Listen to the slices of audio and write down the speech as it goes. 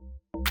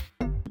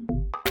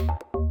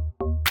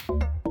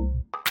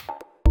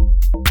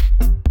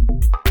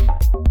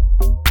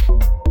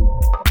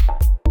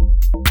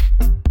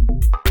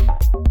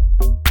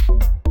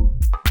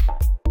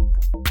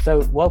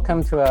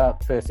Welcome to our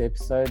first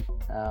episode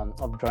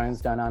of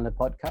Drones Downunder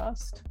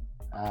Podcast.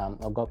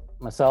 I've got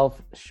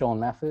myself, Sean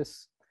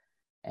Mathis,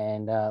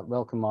 and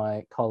welcome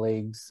my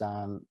colleagues,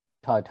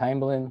 Ty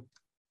Tamberlin,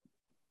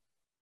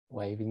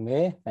 waving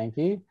there, thank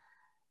you.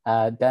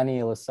 Danny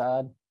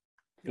El-Assad,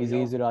 he's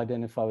easy to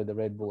identify with the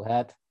Red Bull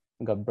hat.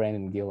 We've got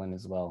Brandon Gillen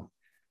as well.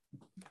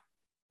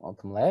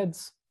 Welcome,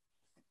 lads.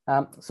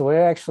 So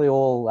we're actually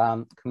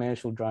all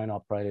commercial drone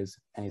operators,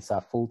 and it's our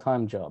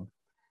full-time job.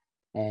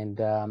 And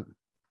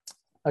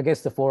I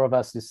guess the four of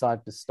us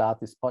decided to start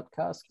this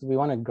podcast because we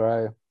want to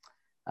grow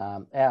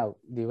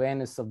the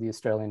awareness of the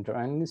Australian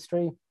drone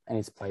industry and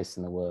its place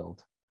in the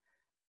world.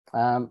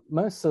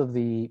 Most of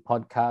the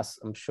podcasts,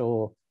 I'm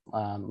sure,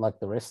 like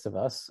the rest of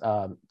us,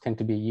 tend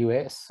to be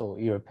US or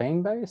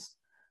European based,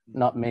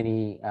 not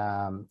many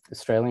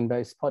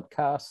Australian-based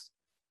podcasts,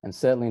 and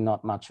certainly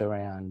not much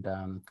around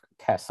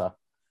CASA,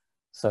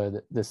 so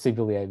the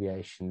Civil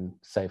Aviation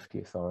Safety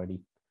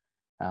Authority.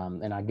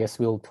 And I guess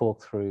we'll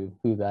talk through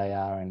who they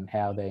are and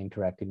how they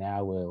interact in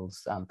our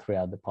worlds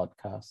throughout the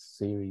podcast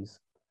series.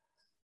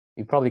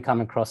 You've probably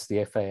come across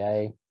the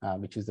FAA,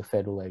 which is the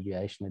Federal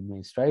Aviation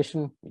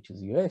Administration, which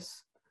is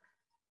US.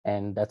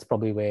 And that's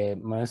probably where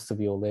most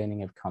of your learning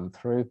have come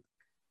through.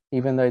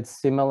 Even though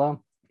it's similar,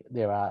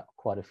 there are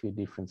quite a few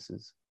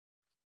differences.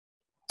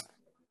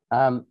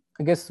 I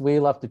guess we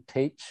love to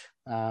teach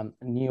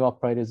new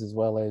operators as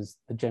well as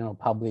the general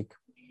public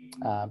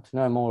to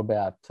know more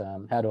about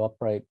how to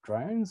operate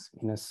drones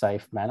in a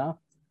safe manner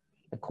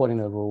according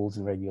to the rules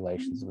and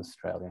regulations of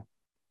Australia.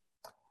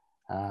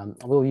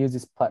 We'll use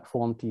this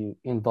platform to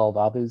involve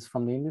others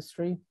from the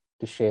industry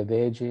to share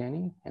their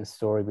journey and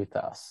story with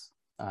us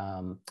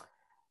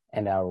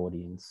and our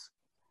audience.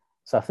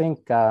 So I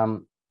think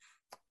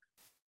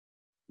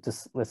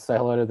just let's say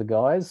hello to the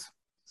guys.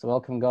 So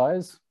welcome,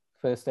 guys.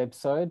 First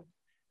episode.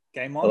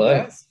 Game on,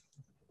 guys.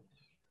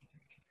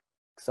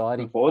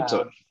 Exciting. Look forward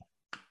to it.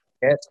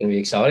 Yeah, it's going to be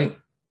exciting.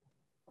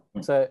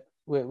 So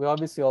we're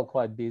obviously all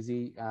quite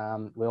busy.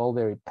 We're all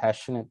very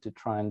passionate to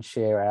try and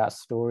share our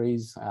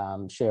stories,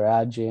 share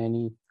our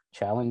journey,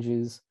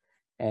 challenges,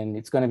 and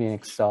it's going to be an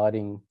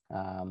exciting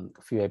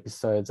few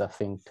episodes, I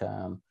think,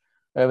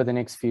 over the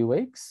next few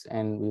weeks,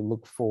 and we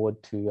look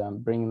forward to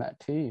bringing that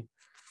to you.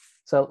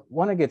 So I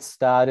want to get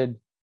started.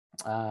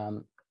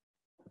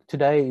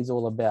 Today is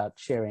all about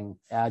sharing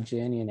our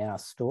journey and our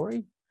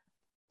story.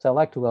 So I'd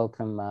like to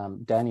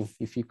welcome Danny,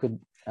 if you could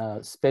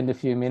spend a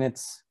few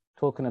minutes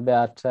talking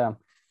about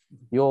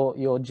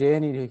your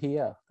journey to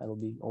here. That'll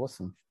be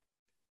awesome.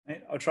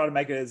 I'll try to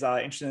make it as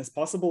interesting as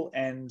possible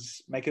and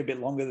make it a bit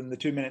longer than the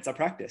 2 minutes I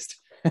practiced.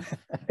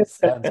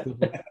 Sounds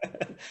good.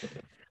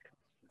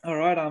 All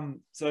right.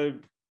 So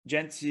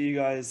gents, you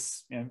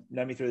guys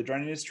know me through the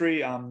drone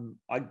industry.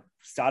 I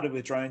started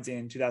with drones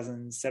in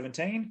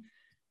 2017.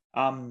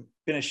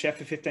 Been a chef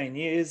for 15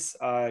 years.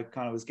 I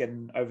kind of was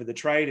getting over the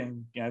trade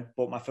and,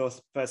 bought my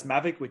first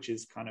Mavic, which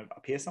is kind of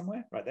up here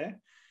somewhere, right there.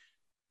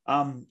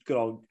 Good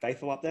old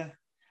Faithful up there.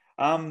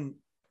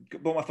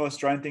 Bought my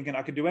first drone thinking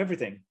I could do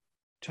everything.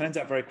 Turns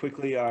out very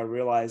quickly, I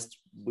realized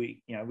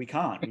we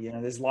can't.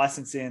 There's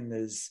licensing,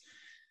 there's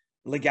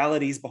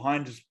legalities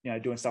behind,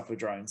 doing stuff with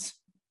drones.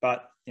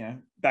 But,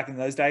 back in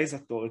those days, I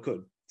thought I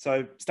could.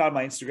 So started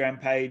my Instagram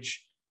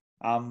page.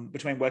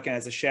 Between working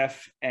as a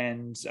chef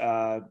and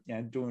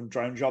doing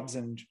drone jobs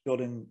and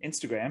building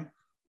Instagram,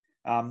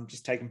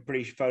 just taking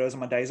pretty photos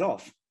on my days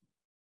off.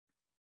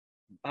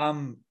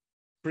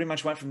 Pretty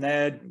much went from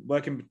there,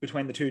 working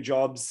between the two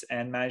jobs,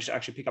 and managed to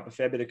actually pick up a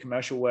fair bit of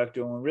commercial work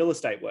doing real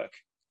estate work.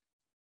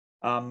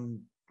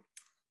 Going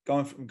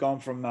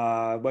from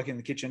working in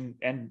the kitchen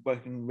and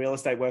working real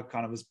estate work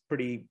kind of was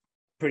pretty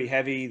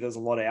heavy. There's a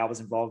lot of hours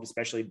involved,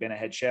 especially being a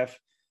head chef.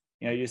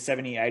 You're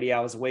 70, 80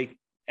 hours a week.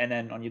 And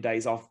then on your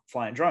days off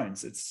flying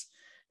drones,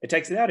 it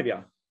takes it out of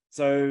you.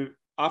 So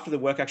after the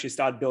work actually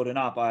started building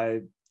up,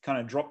 I kind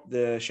of dropped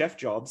the chef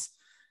jobs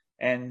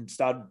and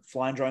started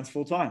flying drones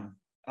full time.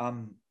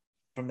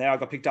 From there, I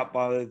got picked up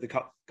by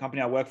the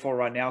company I work for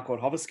right now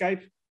called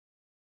Hoverscape,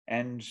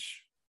 and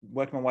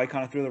worked my way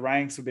kind of through the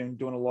ranks. We've been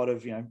doing a lot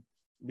of,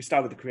 we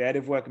started with the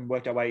creative work and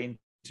worked our way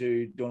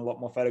into doing a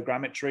lot more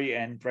photogrammetry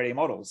and 3D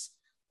models.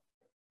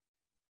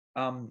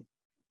 Then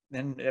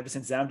ever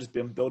since then, I've just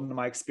been building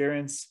my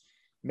experience,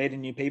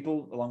 meeting new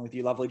people along with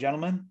you lovely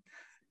gentlemen.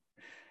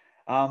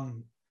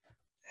 And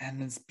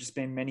it's just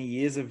been many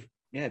years of,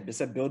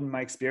 just building my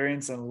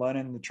experience and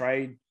learning the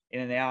trade in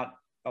and out.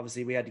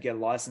 Obviously we had to get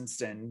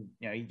licensed and,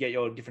 you get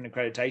your different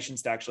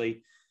accreditations to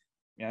actually,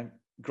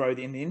 grow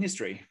in the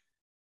industry.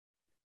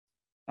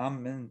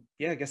 And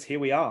I guess here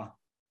we are.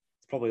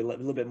 It's probably a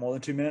little bit more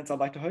than 2 minutes, I'd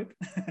like to hope.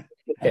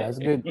 Yeah, it's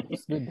good.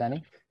 It's good,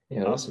 Danny.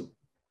 Yeah, awesome.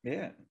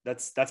 Yeah,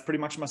 that's pretty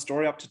much my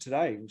story up to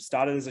today. We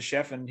started as a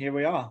chef and here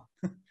we are.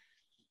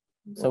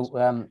 So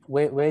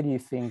where do you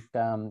think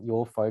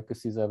your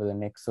focus is over the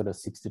next sort of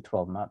 6 to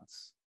 12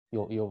 months,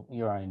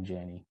 your own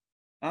journey?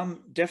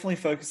 Definitely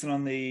focusing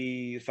on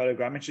the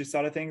photogrammetry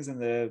side of things and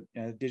the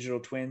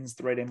digital twins,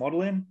 3D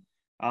modeling.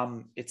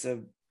 It's a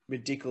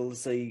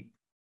ridiculously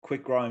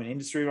quick growing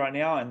industry right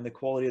now, and the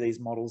quality of these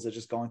models are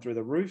just going through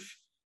the roof.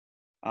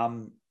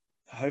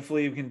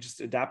 Hopefully we can just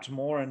adapt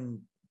more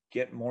and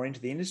get more into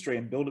the industry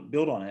and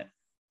build on it.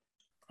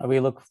 I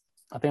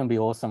think it'd be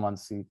awesome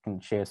once you can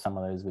share some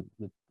of those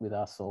with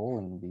us all,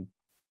 and it'd be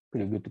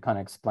pretty good to kind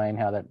of explain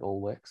how that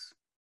all works.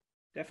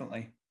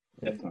 Definitely.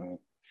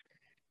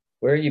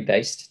 Where are you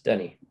based,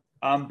 Danny?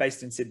 I'm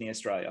based in Sydney,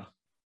 Australia.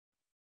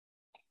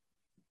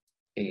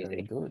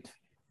 Very good.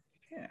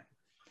 Yeah.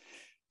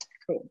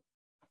 Cool.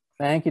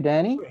 Thank you,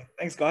 Danny.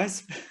 Thanks,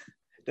 guys.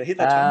 Did I hit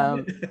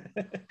that?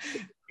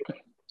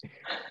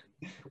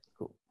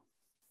 Cool.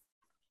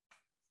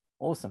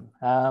 Awesome.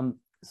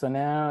 So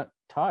now,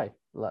 Ty,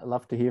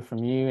 love to hear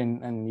from you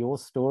and your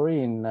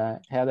story and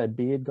how that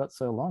beard got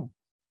so long.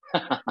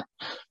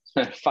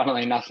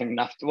 Funnily nothing.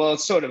 Well,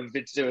 it's sort of a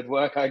bit to do with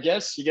work, I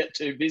guess. You get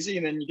too busy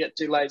and then you get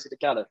too lazy to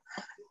cut it.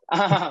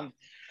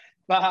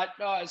 But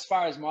as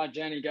far as my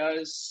journey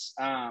goes,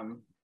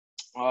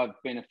 I've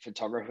been a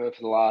photographer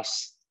for the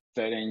last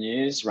 13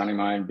 years, running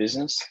my own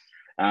business.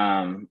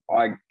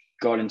 I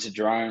got into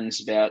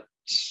drones about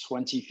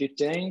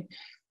 2015.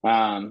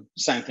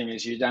 Same thing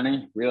as you,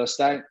 Danny, real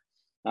estate.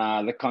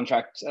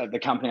 The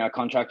company I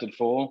contracted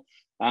for,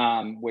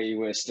 we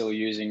were still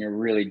using a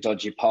really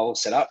dodgy pole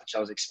setup, which I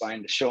was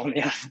explaining to Sean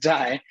the other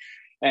day.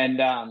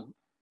 And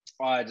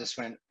I just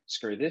went,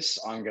 screw this,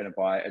 I'm going to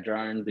buy a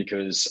drone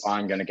because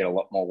I'm going to get a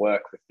lot more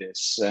work with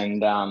this.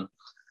 And that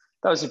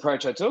was the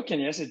approach I took.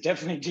 And yes, it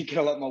definitely did get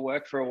a lot more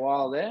work for a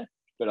while there.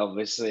 But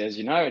obviously, as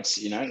you know,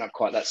 it's, not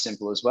quite that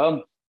simple as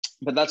well.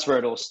 But that's where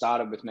it all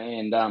started with me.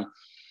 And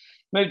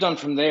moved on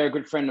from there. A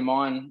good friend of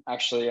mine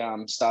actually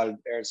started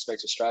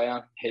Aerospace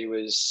Australia. He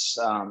was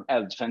out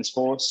of the Defence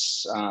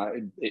Force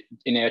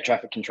in air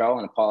traffic control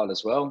and a pilot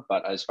as well.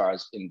 But as far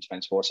as in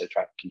Defence Force, air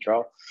traffic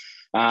control.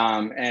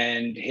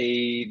 And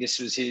this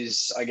was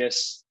his, I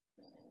guess,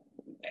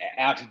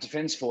 out of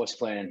Defence Force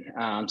plan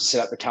to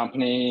set up the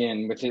company,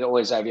 and with all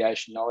his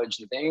aviation knowledge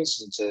and things,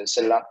 to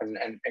set it up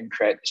and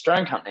create this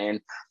drone company.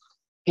 And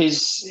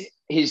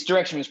his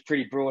direction was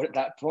pretty broad at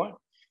that point.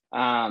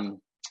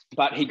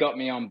 But he got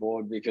me on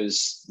board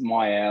because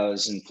my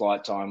hours and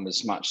flight time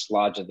was much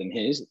larger than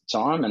his at the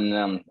time. And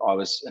I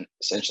was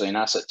essentially an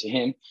asset to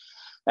him.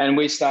 And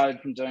we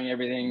started from doing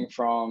everything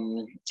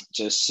from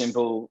just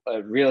simple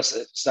real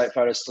estate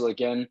photos still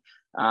again,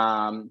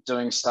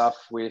 doing stuff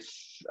with,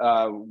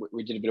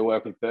 we did a bit of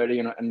work with Birdie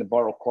and the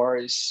Boral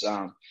Quarries,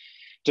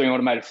 doing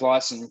automated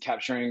flights and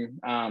capturing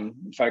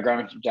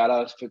photogrammetry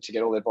data to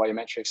get all their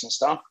volumetrics and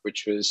stuff,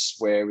 which was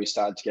where we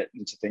started to get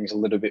into things a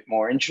little bit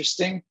more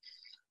interesting.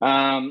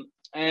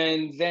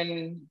 And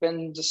then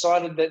Ben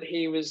decided that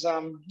he was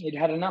he'd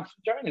had enough of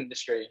the drone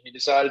industry. He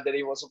decided that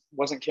he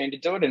wasn't keen to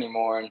do it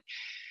anymore, and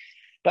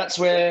that's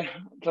where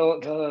the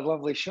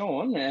lovely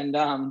Sean and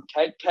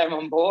Kate came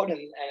on board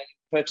and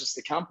purchased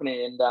the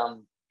company. And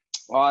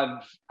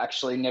I've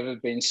actually never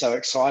been so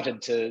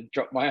excited to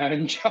drop my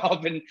own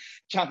job and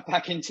jump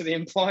back into the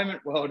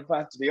employment world, if I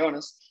have to be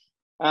honest.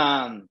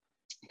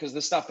 Because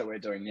the stuff that we're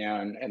doing now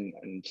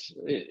and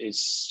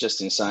it's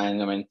just insane.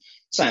 I mean,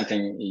 same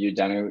thing you,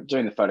 Danny,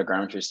 doing the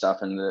photogrammetry stuff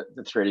and the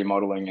 3D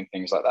modeling and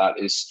things like that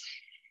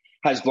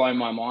has blown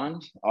my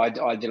mind. I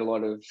did a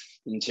lot of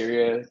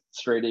interior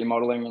 3D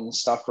modeling and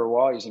stuff for a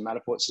while using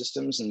Matterport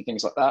systems and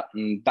things like that.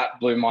 And that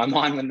blew my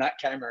mind when that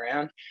came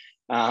around.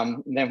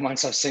 And then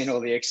once I've seen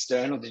all the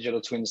external digital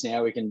twins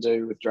now we can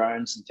do with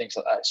drones and things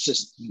like that, it's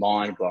just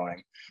mind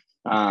blowing.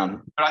 But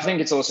I think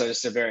it's also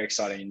just a very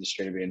exciting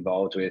industry to be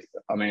involved with.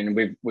 I mean,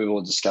 we've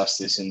all discussed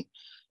this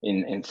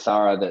in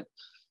thorough that,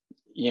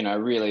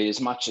 really as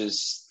much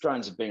as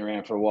drones have been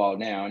around for a while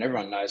now and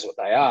everyone knows what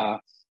they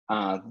are,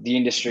 the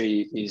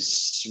industry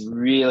is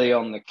really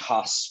on the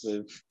cusp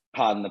of,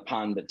 pardon the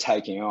pun, but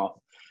taking off.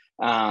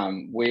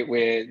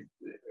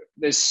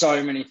 There's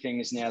so many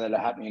things now that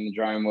are happening in the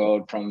drone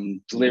world,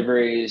 from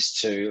deliveries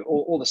to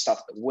all the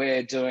stuff that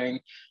we're doing,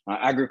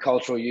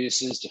 agricultural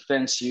uses,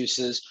 defense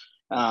uses.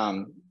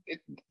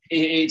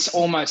 It's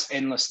almost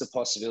endless, the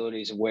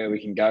possibilities of where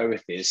we can go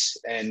with this.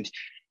 And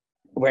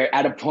we're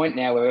at a point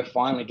now where we're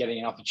finally getting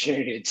an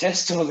opportunity to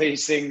test all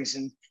these things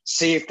and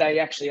see if they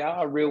actually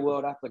are real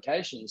world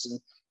applications. And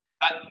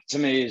that to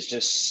me is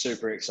just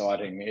super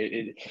exciting.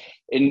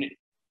 In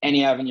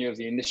any avenue of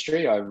the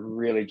industry, I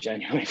really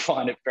genuinely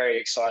find it very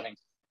exciting.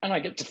 And I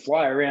get to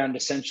fly around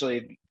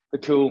essentially the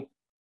cool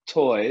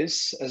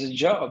toys as a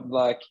job.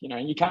 Like,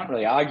 you can't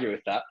really argue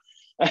with that.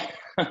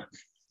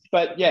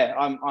 But yeah,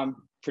 I'm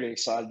pretty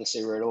excited to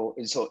see where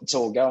it's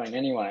all going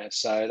anyway.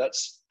 So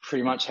that's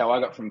pretty much how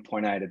I got from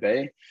point A to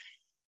B.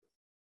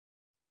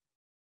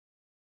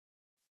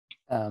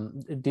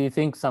 Do you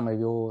think some of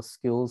your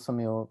skills from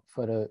your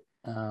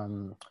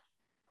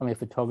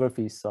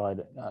photography side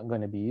are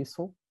going to be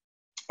useful?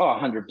 Oh,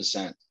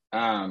 100%.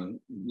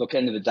 Look,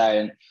 end of the day,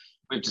 and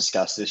we've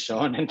discussed this,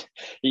 Sean, and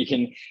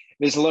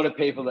there's a lot of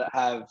people that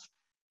have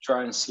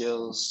drone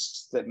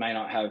skills that may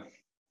not have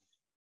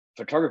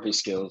photography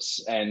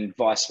skills, and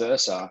vice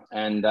versa.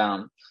 And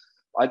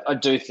I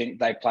do think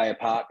they play a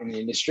part in the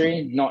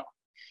industry, not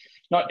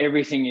not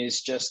everything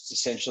is just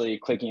essentially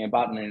clicking a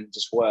button and it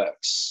just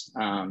works.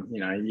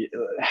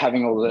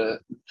 Having all the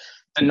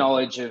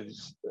knowledge of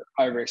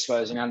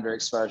overexposing,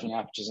 underexposing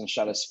apertures and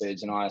shutter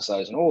speeds and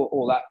ISOs and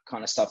all that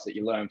kind of stuff that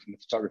you learn from the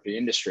photography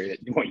industry, that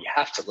you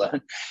have to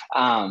learn.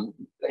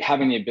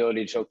 Having the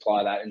ability to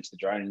apply that into the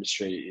drone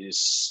industry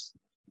is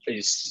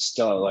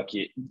still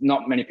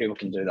not many people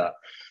can do that.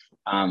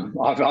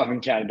 I've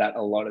encountered that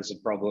a lot as a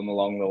problem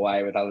along the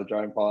way with other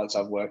drone pilots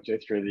I've worked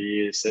with through the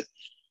years, that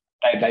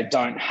they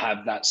don't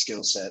have that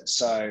skill set.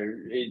 So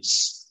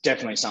it's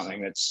definitely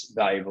something that's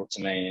valuable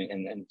to me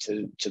and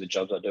to the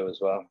jobs I do as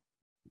well.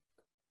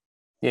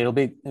 Yeah, it'll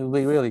be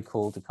really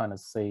cool to kind of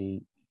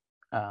see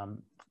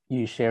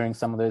you sharing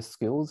some of those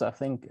skills. I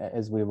think,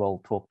 as we've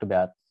all talked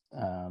about,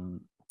 when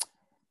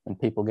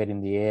people get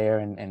in the air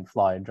and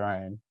fly a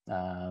drone,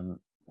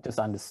 just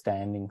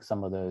understanding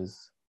some of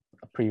those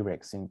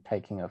prereqs in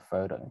taking a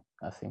photo,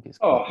 I think is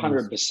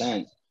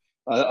 100%.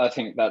 I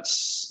think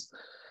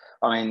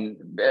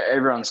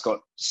everyone's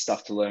got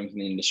stuff to learn from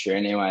the industry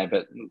anyway,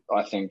 but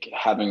I think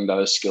having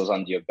those skills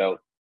under your belt,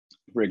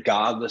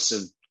 regardless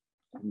of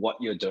what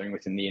you're doing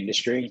within the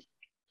industry,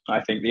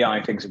 I think the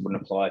only things that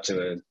wouldn't apply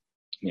to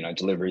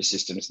delivery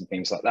systems and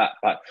things like that,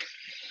 but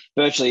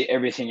virtually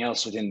everything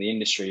else within the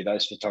industry,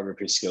 those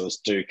photography skills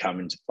do come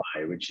into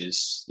play, which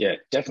is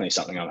definitely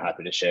something I'm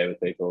happy to share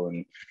with people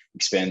and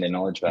expand their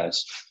knowledge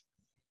base.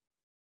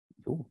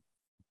 Cool.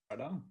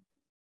 Right on.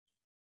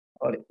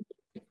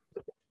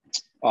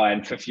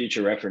 And for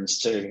future reference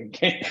too,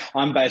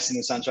 I'm based in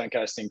the Sunshine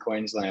Coast in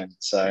Queensland,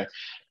 so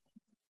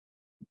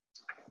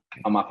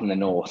I'm up in the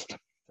north.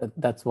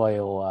 That's why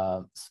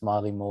you're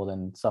smiling more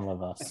than some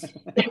of us.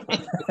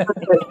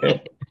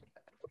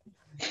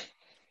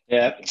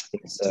 Yeah,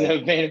 it's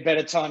never been a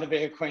better time to be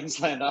a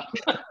Queenslander.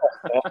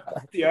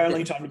 The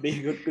only time to be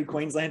a good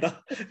Queenslander.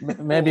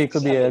 Maybe it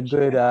could be a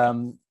good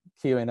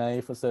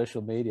Q&A for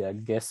social media.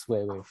 Guess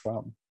where we're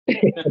from.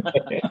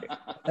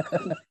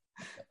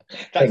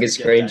 Take a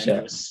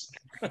screenshot.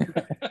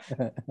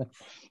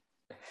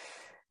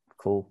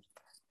 Cool.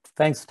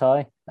 Thanks,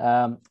 Ty.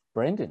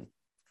 Brendan,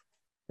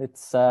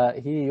 let's hear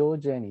your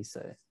journey,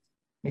 sir.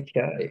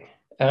 Okay.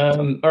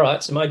 All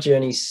right. So my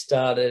journey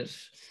started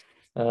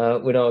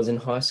when I was in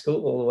high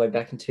school, all the way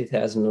back in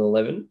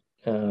 2011.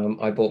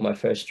 I bought my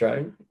first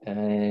drone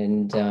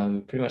and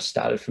pretty much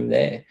started from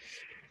there.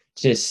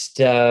 Just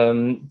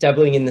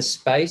dabbling in the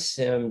space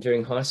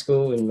during high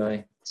school in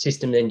my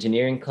systems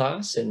engineering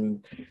class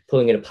and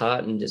pulling it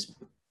apart and just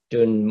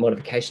doing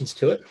modifications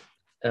to it.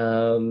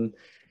 And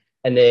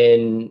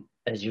then,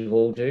 as you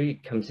all do, you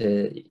come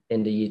to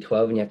end of year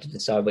 12 and you have to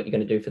decide what you're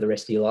going to do for the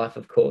rest of your life,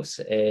 of course.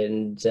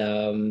 And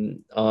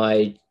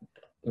I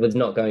was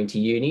not going to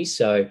uni,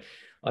 so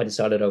I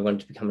decided I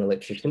wanted to become an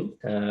electrician.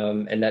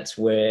 And that's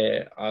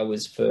where I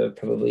was for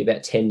probably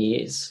about 10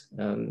 years.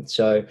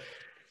 So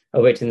I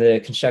worked in the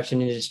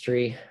construction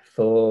industry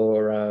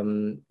for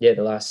the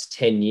last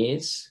 10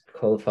 years,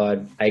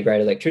 qualified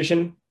A-grade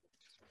electrician.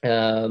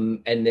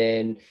 And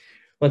then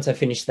once I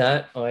finished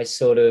that, I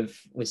sort of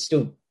was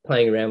still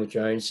playing around with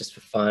drones just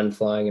for fun,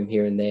 flying them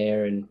here and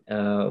there, and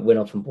went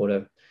off and bought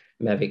a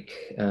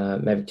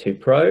Mavic 2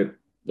 Pro,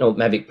 or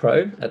Mavic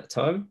Pro at the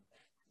time.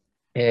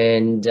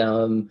 And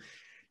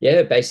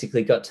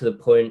basically got to the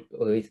point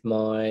with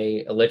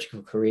my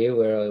electrical career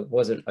where I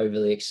wasn't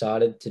overly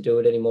excited to do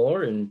it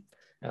anymore. And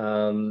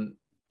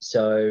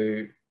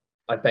so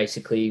I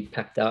basically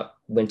packed up,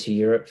 went to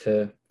Europe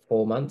for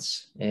 4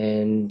 months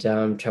and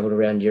traveled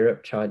around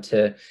Europe, tried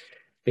to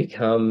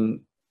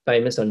become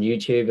famous on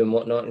YouTube and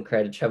whatnot and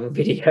created travel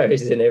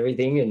videos and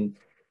everything. And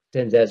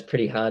turns out it's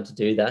pretty hard to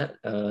do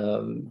that.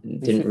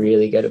 Didn't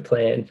really go to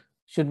plan.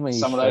 Shouldn't we?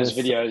 Some of those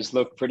videos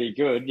look pretty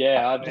good.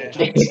 Yeah, I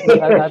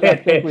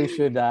think we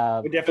should.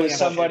 For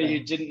somebody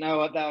who didn't know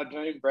what they were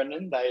doing,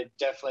 Brendan, they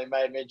definitely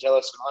made me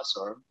jealous when I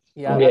saw them.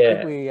 Yeah, I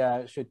think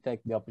we should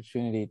take the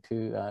opportunity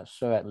to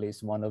show at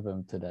least one of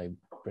them today,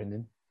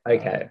 Brendan.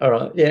 Okay, all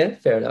right. Yeah,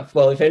 fair enough.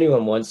 Well, if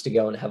anyone wants to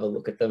go and have a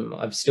look at them,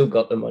 I've still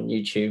got them on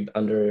YouTube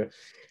under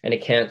an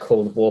account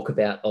called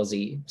Walkabout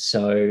Aussie.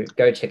 So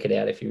go check it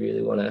out if you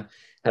really want to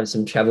have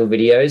some travel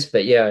videos.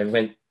 But yeah, I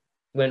went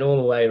all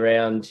the way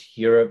around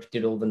Europe,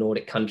 did all the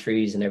Nordic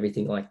countries and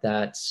everything like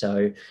that.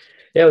 So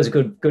yeah, it was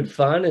good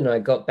fun. And I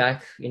got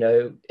back,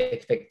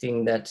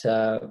 expecting that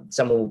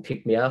someone will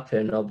pick me up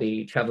and I'll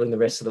be traveling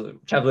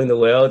the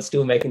world,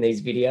 still making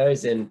these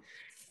videos. And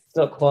it's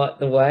not quite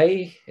the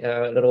way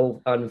it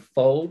all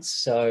unfolds.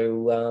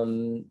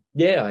 So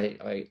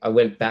I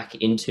went back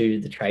into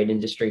the trade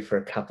industry for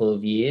a couple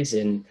of years,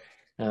 and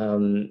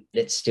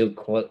it still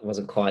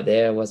wasn't quite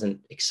there. I wasn't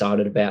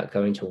excited about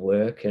going to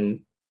work, and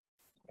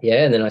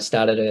then I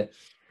started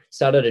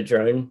a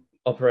drone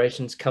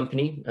operations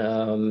company,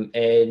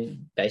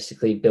 and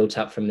basically built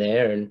up from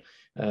there.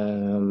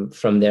 And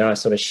from there, I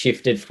sort of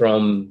shifted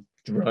from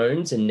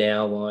drones, and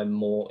now I'm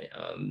more.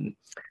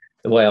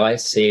 The way I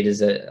see it is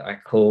that I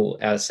call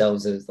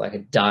ourselves as like a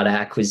data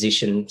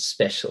acquisition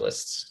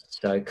specialists.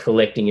 So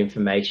collecting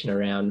information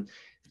around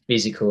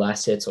physical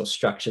assets or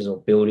structures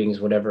or buildings,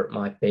 whatever it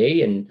might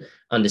be, and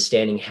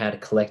understanding how to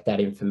collect that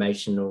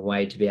information in a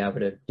way to be able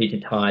to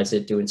digitize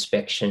it, do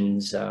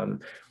inspections,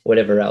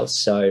 whatever else.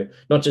 So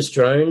not just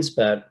drones,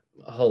 but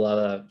a whole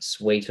other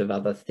suite of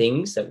other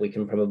things that we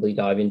can probably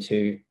dive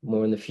into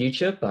more in the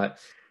future. But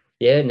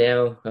yeah,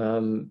 now,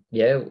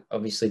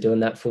 obviously doing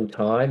that full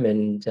time,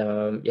 and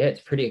it's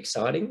pretty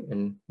exciting.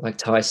 And like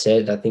Ty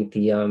said, I think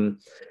the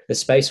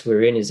space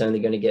we're in is only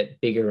going to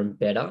get bigger and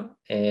better,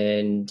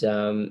 and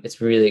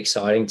it's really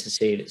exciting to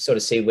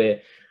see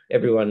where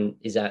everyone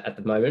is at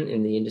the moment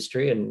in the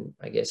industry. And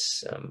I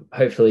guess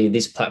hopefully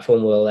this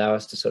platform will allow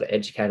us to sort of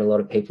educate a lot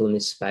of people in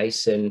this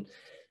space, and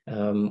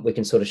we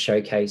can sort of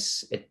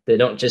showcase it. They're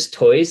not just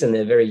toys, and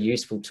they're very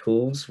useful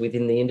tools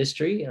within the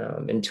industry,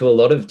 and to a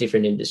lot of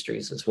different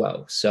industries as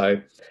well. So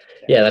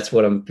yeah, that's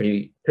what I'm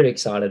pretty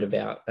excited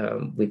about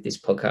with this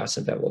podcast,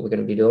 about what we're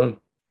going to be doing.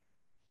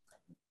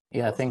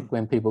 Yeah, I think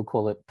when people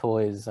call it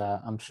toys,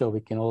 I'm sure we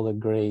can all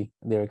agree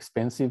they're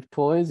expensive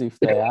toys if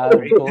they are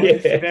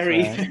toys. Yeah,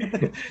 very. Very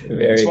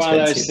it's expensive. one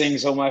of those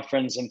things. All my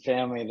friends and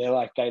family, they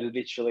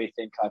literally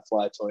think I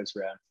fly toys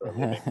around for a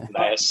living.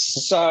 They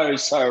are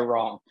so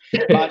wrong.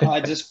 But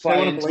I just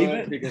play into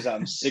it because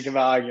I'm sick of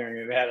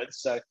arguing about it.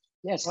 So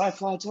yes, I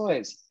fly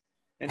toys.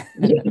 And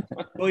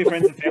all your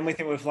friends and family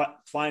think we're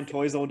flying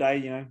toys all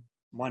day.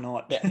 Why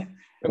not? Yeah.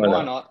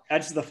 Why not?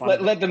 Adds to the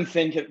fun. Let them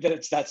think that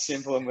it's that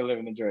simple and we're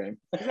living the dream.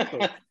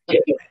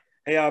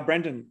 Hey,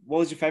 Brendan, what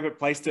was your favourite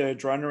place to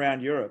drone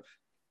around Europe?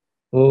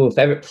 Oh,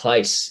 favourite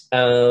place.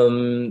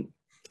 The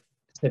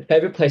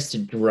favourite place to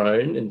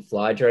drone and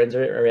fly drones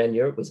around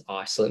Europe was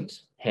Iceland,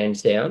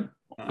 hands down.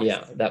 Nice.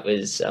 Yeah, that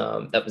was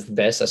the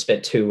best. I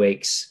spent 2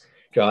 weeks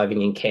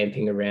driving and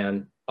camping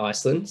around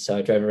Iceland, so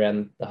I drove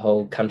around the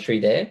whole country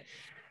there.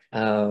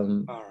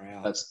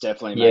 That's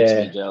definitely makes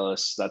me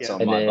jealous. That's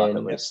on my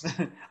bucket list.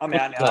 I'm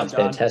out now. That's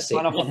fantastic.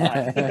 Sign up on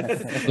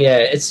that. Yeah,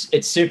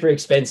 it's super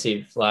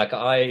expensive. Like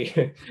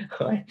I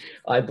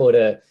bought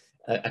a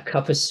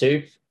cup of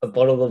soup, a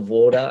bottle of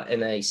water,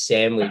 and a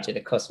sandwich, and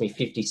it cost me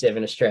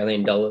 57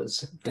 Australian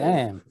dollars.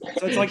 Damn.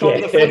 So it's like over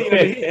the 40 over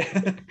here.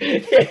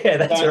 Yeah,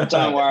 that's right.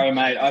 Don't worry,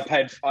 mate. I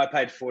paid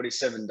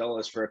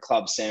 $47 for a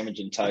club sandwich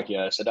in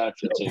Tokyo, so don't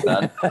feel too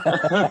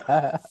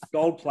bad.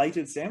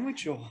 Gold-plated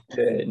sandwich, or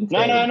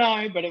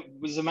no, but it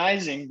was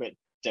amazing, but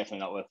definitely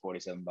not worth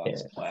 $47. Yeah.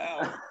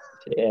 Wow.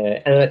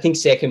 Yeah, and I think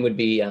second would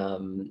be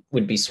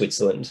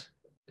Switzerland.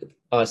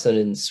 Iceland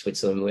and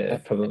Switzerland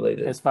were probably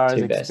the as far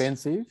as best.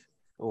 Expensive.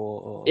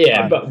 Or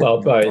yeah, but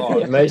both. Oh,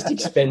 yeah, most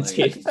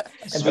expensive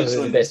and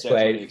probably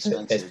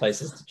the best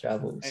places to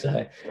travel.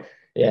 So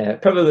yeah,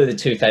 probably the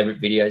two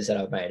favorite videos that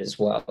I've made as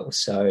well.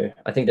 So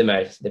I think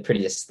they're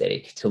pretty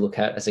aesthetic to look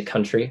at as a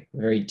country,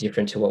 very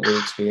different to what we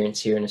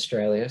experience here in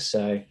Australia.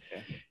 So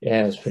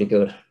yeah, it was pretty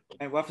good.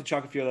 And we'll have to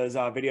chuck a few of those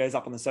videos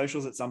up on the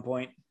socials at some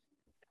point.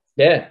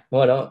 Yeah,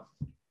 why not?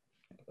 I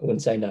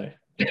wouldn't say no.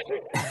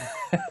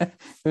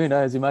 Who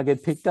knows? You might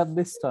get picked up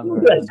this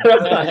time. That's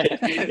right.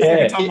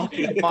 Yeah.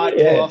 It might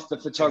pull off the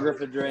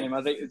photographer dream.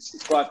 I think it's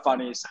quite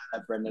funny you say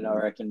that, Brendan. I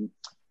reckon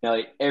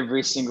nearly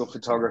every single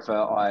photographer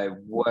I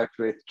worked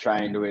with,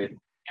 trained with,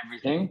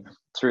 everything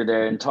through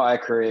their entire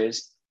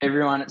careers,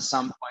 everyone at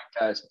some point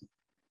goes,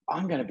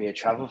 I'm going to be a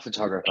travel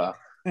photographer.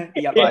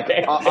 Yep. Like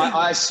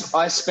I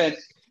spent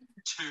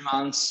 2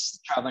 months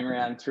traveling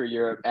around through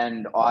Europe,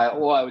 and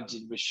all I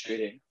did was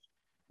shooting.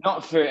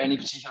 Not for any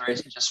particular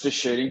reason, just for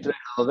shooting, for the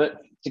hell of it,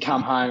 to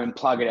come home and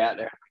plug it out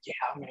there. Yeah,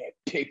 I'm going to get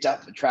picked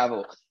up for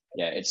travel.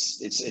 Yeah, it's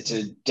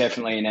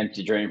definitely an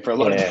empty dream for a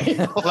lot of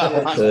people.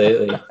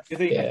 Absolutely. You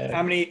think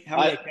how many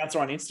accounts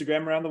are on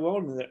Instagram around the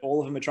world, and that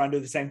all of them are trying to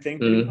do the same thing?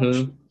 Pretty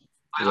much?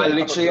 I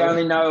literally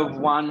only know of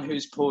one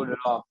who's pulled it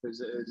off. It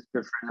was a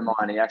good friend of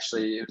mine.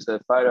 It was a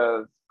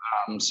photo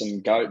of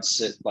some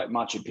goats at like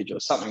Machu Picchu or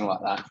something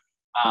like that.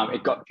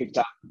 It got picked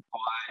up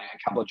by a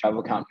couple of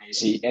travel companies.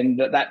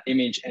 That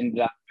image ended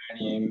up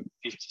earning him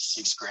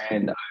 56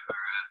 grand over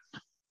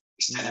an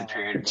extended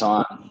period of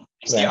time.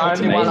 It's the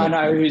only one I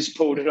know who's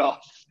pulled it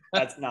off.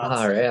 That's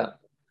nuts. Oh, yeah.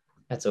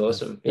 That's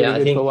awesome. Yeah,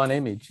 I think for one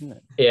image, isn't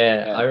it?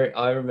 Yeah.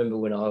 I remember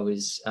when I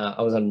was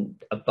on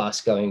a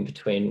bus going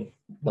between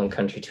one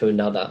country to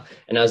another,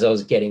 and as I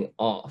was getting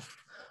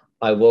off,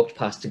 I walked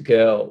past a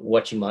girl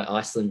watching my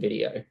Iceland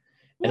video.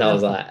 And I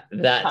was like,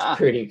 that's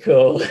pretty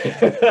cool. Did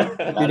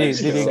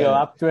he go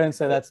up to her and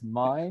say, that's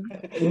mine?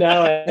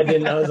 No, I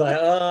didn't. I was like,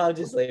 I'll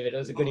just leave it. It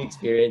was a good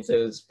experience. It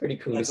was pretty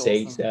cool to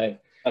see. Awesome. So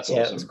that's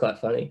awesome. It was quite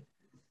funny.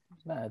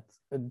 No,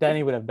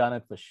 Danny would have done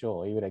it for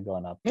sure. He would have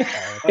gone up. Do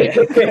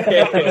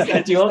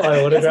you want my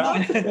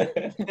autograph?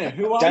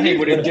 Danny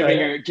would have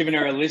given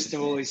her a list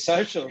of all his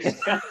socials.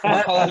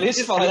 Follow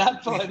this, follow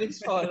that, follow this,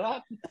 follow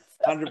that.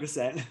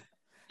 100%.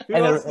 Who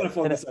else can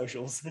afford the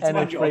socials? It's and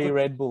my a job. free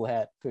Red Bull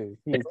hat too.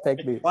 Here,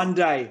 take this. One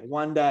day.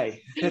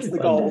 That's the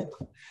goal.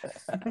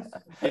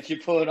 If you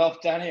pull it off,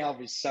 Danny, I'll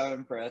be so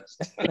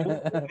impressed.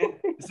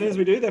 As soon as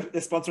we do, they're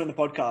sponsoring the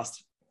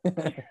podcast.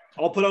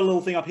 I'll put a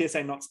little thing up here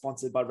saying not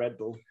sponsored by Red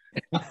Bull.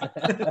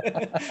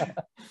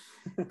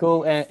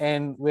 Cool.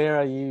 And where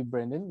are you,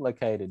 Brendan,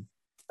 located?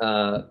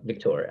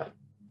 Victoria.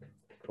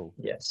 Cool.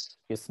 Yes.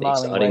 You're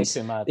smiling way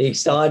too much. The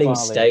exciting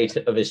Stop smiling.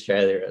 state of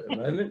Australia at the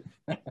moment,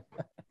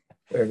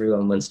 where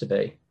everyone wants to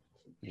be.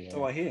 Yeah.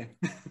 So I hear.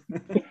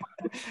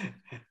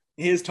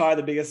 Here's Ty,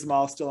 the biggest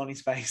smile still on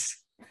his face.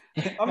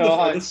 I'm the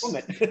furthest from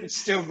it. It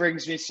still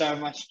brings me so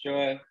much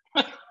joy.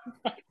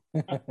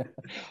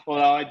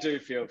 Although I do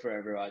feel for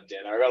everyone,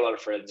 Jen. I've got a lot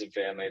of friends and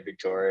family in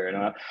Victoria,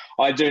 and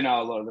I do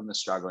know a lot of them are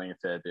struggling a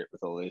fair bit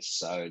with all this.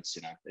 So it's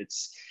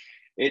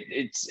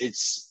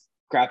it's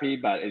crappy,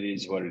 but it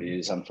is what it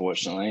is.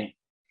 Unfortunately,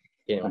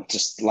 Yeah. I'm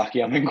just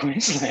lucky I'm in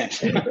Queensland.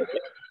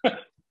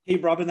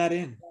 Keep rubbing that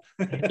in.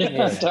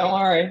 Yeah. Don't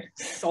worry.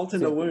 Salt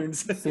in the wounds.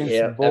 Since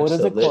Yeah, borders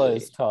absolutely. are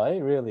closed, Ty,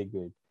 really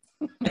good.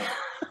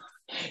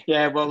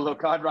 Yeah, well,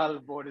 look, I'd rather the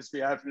borders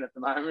be open at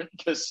the moment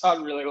because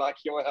I'd really like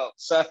your help.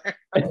 So,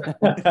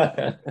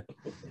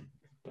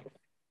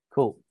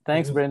 Cool.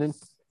 Thanks, Brendan.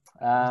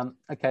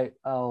 Okay,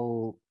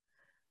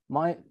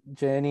 my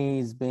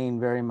journey's been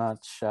very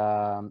much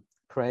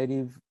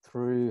creative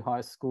through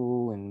high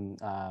school,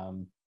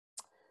 and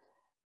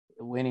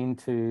went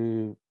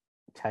into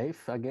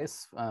TAFE, I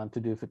guess, to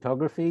do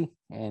photography.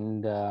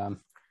 And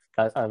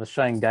I was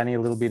showing Danny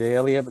a little bit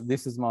earlier, but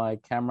this is my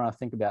camera, I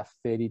think about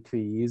 32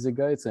 years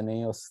ago. It's an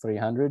EOS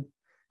 300.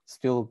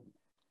 Still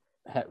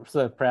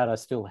so proud I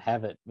still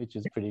have it, which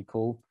is pretty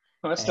cool.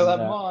 I still have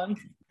mine.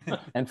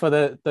 And for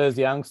those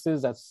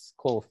youngsters, that's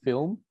called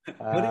film.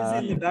 What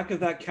is in the back of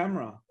that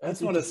camera?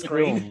 That's not a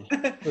screen.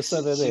 It's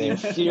over It's an there.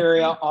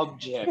 inferior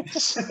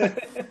object.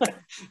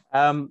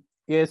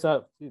 Yeah,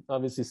 so it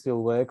obviously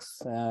still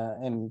works,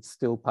 and it's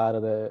still part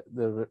of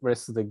the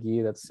rest of the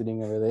gear that's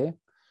sitting over there.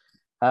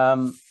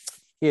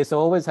 Yeah, so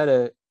I always had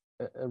a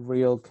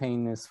real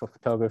keenness for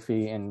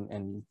photography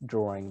and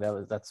drawing.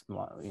 That's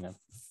my,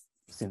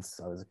 since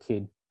I was a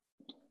kid.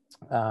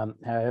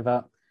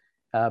 However,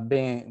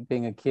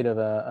 being a kid of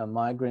a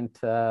migrant,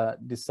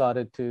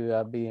 decided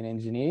to be an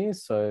engineer.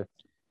 So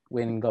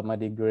went and got my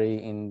degree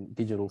in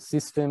digital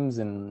systems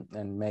and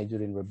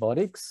majored in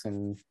robotics,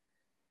 and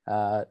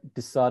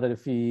decided a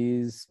few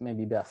years,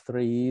 maybe about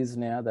 3 years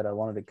now, that I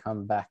wanted to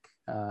come back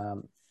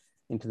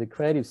into the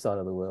creative side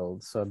of the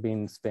world. So I've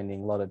been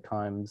spending a lot of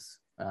times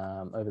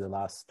over the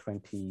last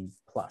 20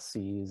 plus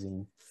years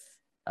in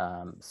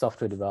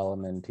software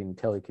development, in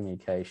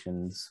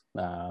telecommunications,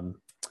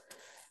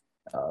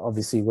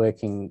 obviously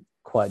working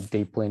quite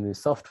deeply into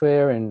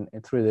software and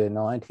through the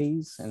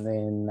 90s, and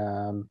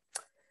then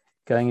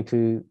going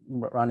into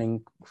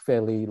running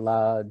fairly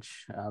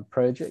large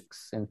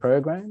projects and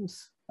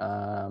programs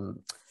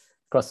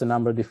across a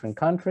number of different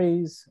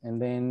countries,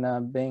 and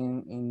then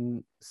being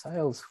in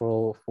sales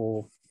for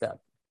about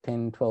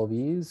 10, 12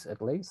 years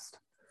at least.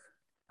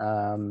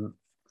 And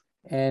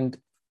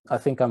I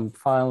think I'm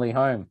finally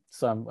home.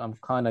 So I'm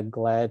kind of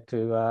glad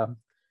to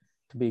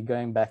be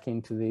going back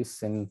into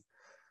this. And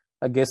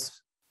I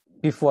guess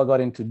before I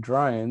got into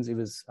drones,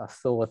 I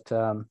thought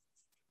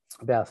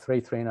about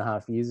three and a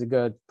half years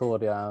ago, I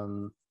thought,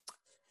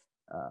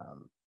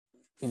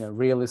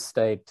 real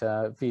estate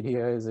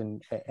videos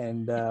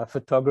and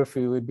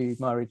photography would be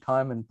my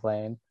retirement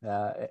plan,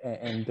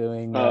 and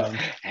doing...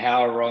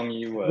 how wrong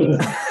you were.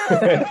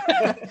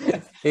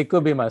 It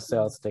could be my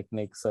sales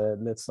technique, so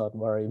let's not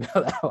worry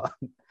about that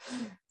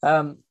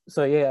one.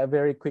 So yeah, I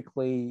very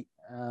quickly,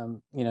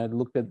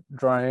 looked at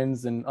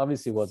drones, and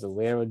obviously was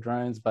aware of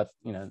drones, but,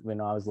 when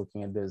I was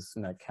looking at there's,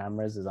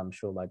 cameras, as I'm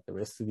sure like the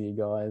rest of you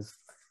guys,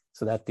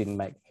 so that didn't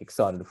make me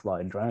excited to fly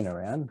a drone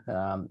around.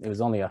 It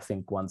was only, I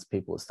think, once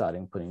people were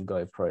starting putting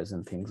GoPros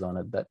and things on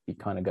it that you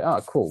kind of go,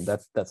 oh, cool,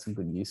 that's a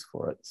good use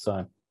for it.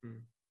 So,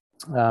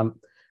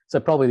 so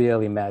probably the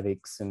early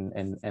Mavics and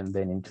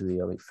then into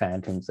the early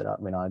Phantoms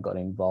when I got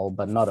involved,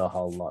 but not a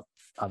whole lot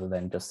other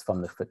than just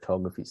from the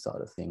photography side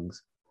of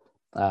things.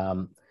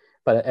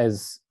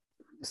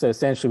 So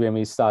essentially when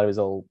we started, it was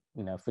all,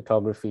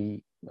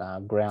 photography,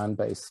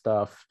 ground-based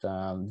stuff,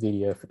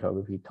 video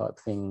photography type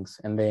things,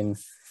 and then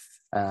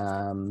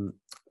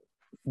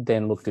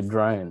looked at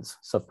drones.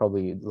 So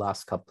probably the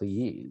last couple of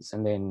years.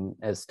 And then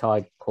as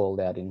Ty called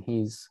out in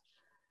his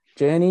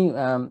journey,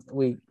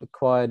 we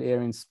acquired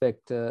Air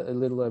Inspect a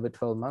little over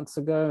 12 months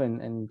ago,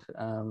 and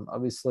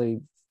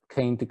obviously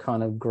keen to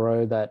kind of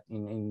grow that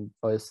in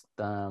both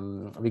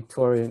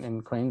Victoria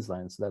and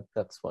Queensland. So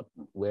that's what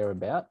we're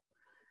about.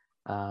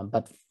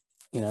 But,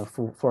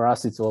 for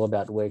us, it's all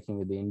about working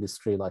with the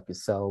industry like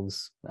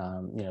yourselves.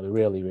 We're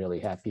really, really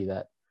happy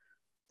that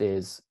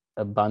there's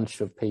a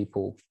bunch of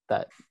people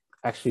that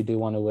actually do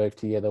want to work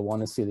together,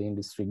 want to see the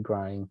industry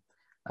growing,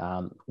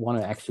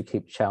 want to actually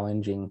keep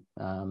challenging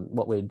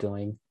what we're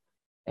doing,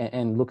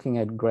 and looking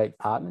at great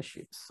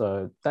partnerships.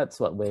 So that's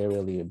what we're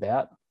really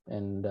about.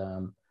 And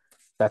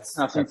I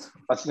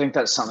think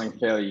that's something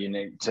fairly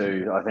unique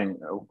too. I think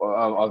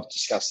I've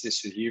discussed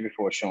this with you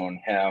before, Sean,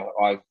 how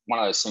one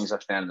of those things I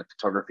found in the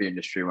photography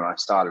industry when I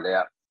started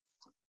out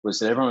was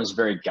that everyone was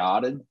very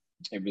guarded.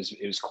 It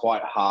was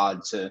quite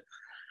hard to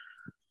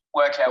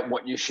work out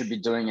what you should be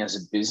doing as a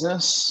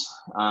business,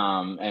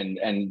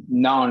 and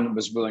no one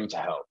was willing to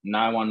help.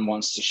 No one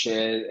wants to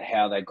share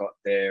how they got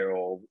there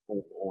or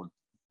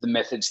the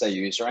methods they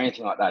use or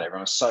anything like that.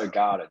 Everyone was so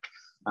guarded.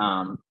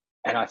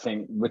 And I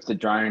think with the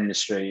drone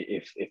industry,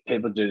 if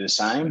people do the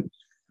same,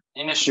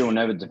 the industry will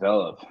never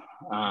develop.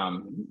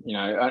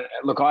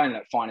 Look, I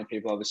ended up finding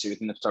people obviously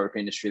within the photography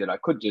industry that I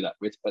could do that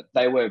with, but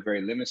they were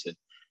very limited.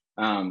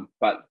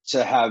 But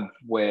to have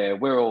where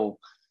we're all,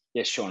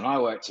 yes, Sean and I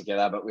work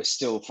together, but we're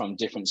still from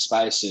different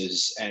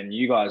spaces, and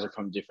you guys are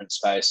from different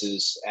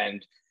spaces,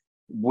 and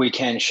we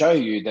can show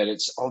you that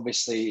it's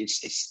obviously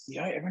it's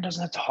everyone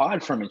doesn't have to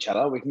hide from each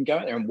other. We can go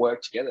out there and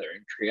work together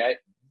and create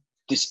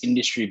this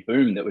industry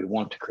boom that we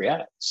want to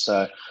create.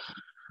 So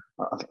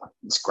I think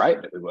it's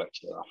great that we work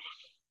together.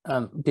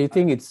 Do you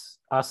think it's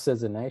us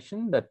as a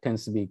nation that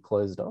tends to be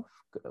closed off?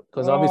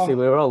 Because obviously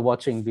we're all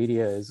watching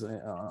videos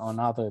on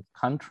other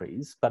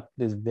countries, but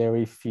there's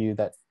very few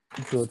that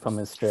do it from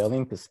an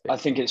Australian perspective. I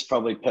think it's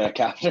probably per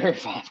capita,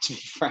 if I have to be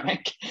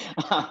frank.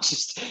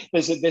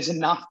 There's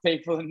enough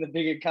people in the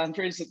bigger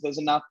countries that there's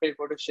enough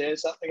people to share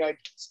something, I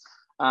guess.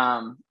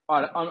 I'm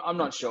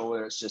not sure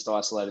whether it's just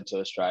isolated to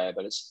Australia,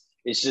 but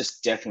it's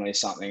just definitely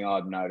something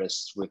I've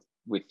noticed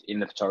within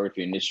the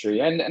photography industry,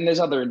 and there's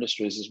other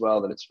industries as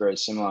well that it's very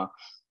similar.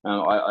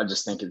 I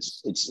just think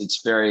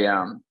it's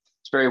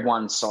very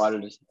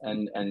one-sided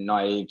and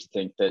naive to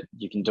think that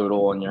you can do it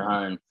all on your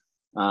own.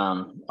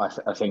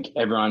 I think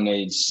everyone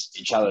needs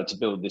each other to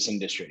build this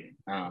industry.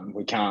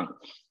 We can't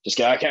just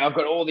go, okay, I've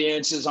got all the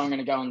answers, I'm going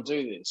to go and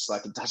do this.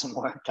 Like, it doesn't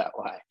work that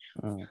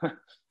way.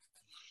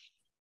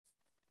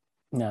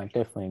 No,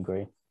 definitely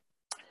agree.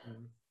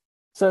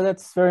 So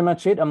that's very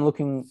much it. I'm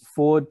looking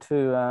forward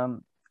to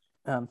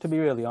be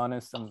really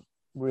honest, I'm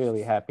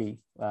really happy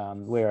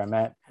where I'm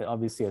at.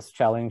 Obviously, as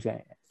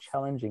challenging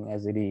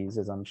as it is,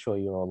 as I'm sure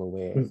you're all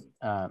aware,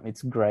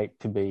 it's great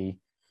to be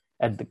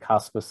at the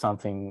cusp of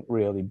something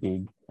really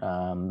big,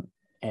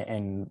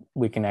 and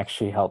we can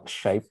actually help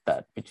shape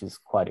that, which is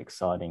quite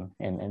exciting.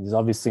 And there's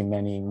obviously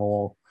many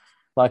more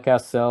like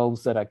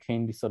ourselves that are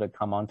keen to sort of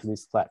come onto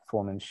this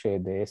platform and share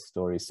their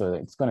stories. So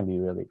it's going to be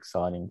a really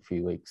exciting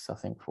few weeks, I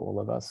think, for all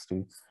of us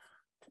to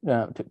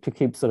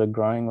keep sort of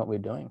growing what we're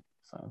doing.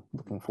 So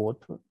looking forward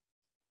to it.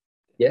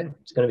 Yeah,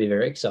 it's going to be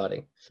very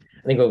exciting.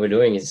 I think what we're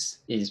doing is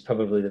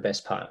probably the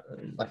best part.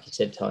 Like you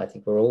said, Ty, I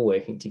think we're all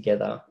working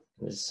together.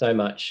 There's so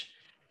much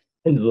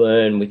to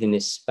learn within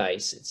this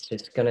space. It's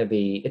just going to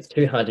be, it's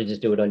too hard to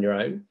just do it on your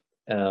own.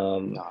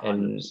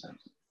 And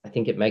I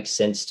think it makes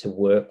sense to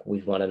work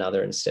with one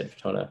another instead of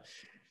trying to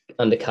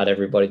undercut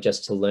everybody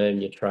just to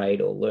learn your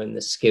trade or learn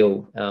the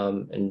skill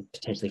and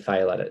potentially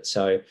fail at it.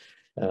 So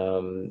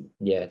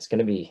it's going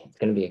to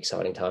be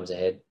exciting times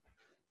ahead.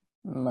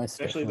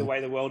 Especially the way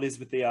the world is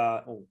with or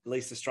at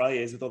least Australia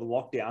is with all the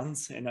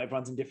lockdowns and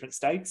everyone's in different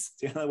states.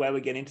 It's the only way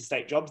we get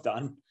interstate jobs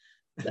done.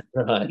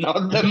 Right. Not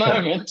at the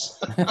moment.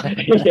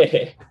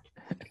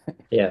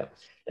 Yeah.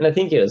 And I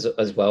think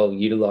as well,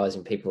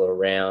 utilizing people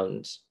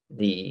around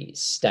the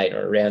state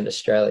or around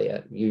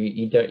Australia,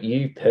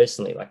 you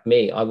personally, like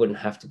me, I wouldn't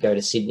have to go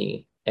to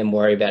Sydney and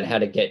worry about how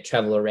to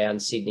travel around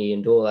Sydney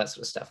and do all that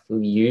sort of stuff.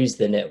 We use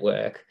the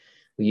network,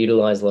 we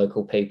utilize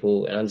local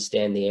people and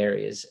understand the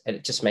areas, and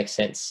it just makes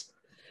sense.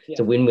 It's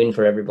a win-win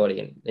for everybody,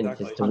 and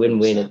Exactly. it's a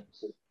win-win.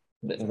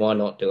 Why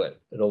not do it?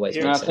 It always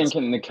makes sense. I think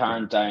in the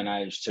current day and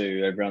age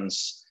too,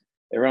 everyone's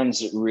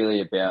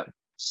really about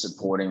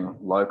supporting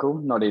local,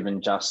 not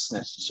even just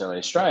necessarily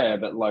Australia,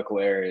 but local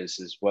areas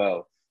as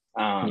well.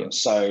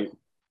 So,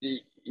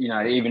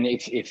 even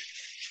if,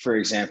 for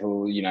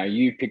example,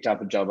 you picked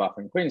up a job up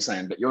in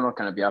Queensland, but you're not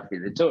going to be up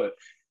here to do it,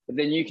 but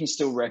then you can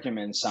still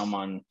recommend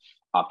someone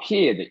up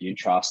here that you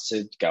trust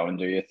to go and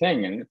do your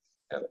thing. And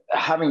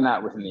having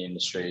that within the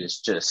industry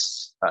is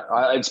just,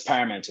 it's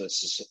paramount to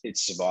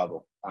its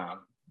survival.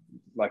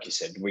 Like you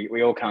said,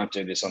 we all can't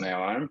do this on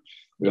our own.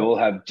 We all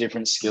have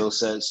different skill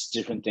sets,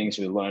 different things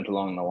we learned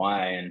along the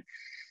way. And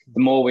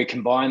the more we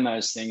combine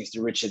those things,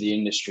 the richer the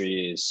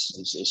industry is.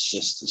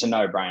 It's a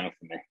no-brainer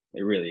for me.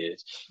 It really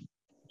is.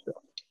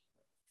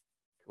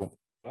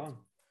 Cool.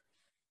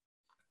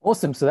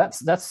 Awesome. So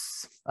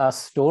that's our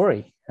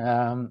story.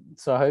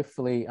 So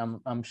hopefully,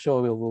 I'm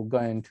sure we'll go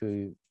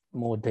into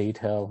more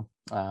detail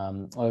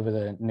over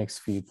the next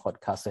few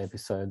podcast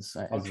episodes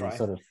as we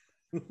sort of.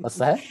 What's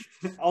that?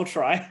 I'll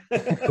try.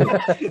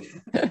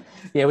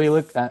 Yeah,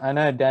 I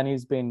know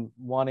Danny's been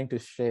wanting to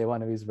share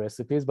one of his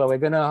recipes, but we're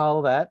going to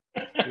hold that.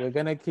 We're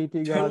going to keep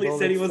you guys totally all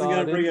said excited. He wasn't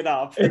going to bring it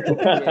up.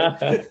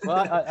 Yeah.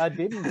 Well, I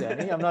didn't,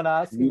 Danny. I'm not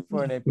asking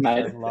for an episode.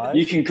 Mate, live.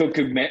 You can cook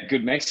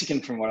good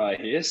Mexican from what I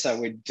hear, so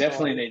we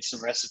definitely need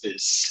some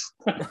recipes.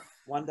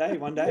 One day,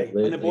 when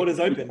the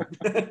border's open.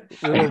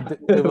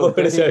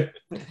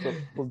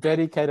 We'll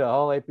dedicate a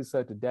whole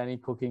episode to Danny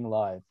cooking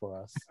live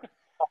for us.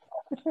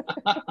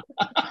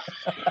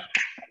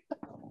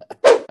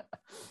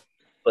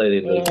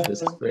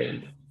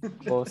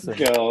 Awesome.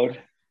 God.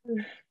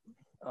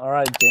 All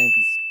right,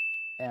 gents.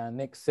 Our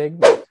next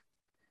segment.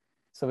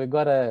 So we've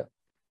got a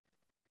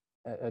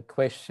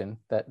question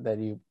that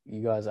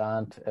you guys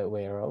aren't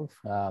aware of,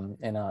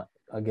 and I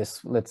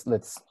guess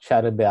let's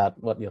chat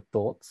about what your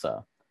thoughts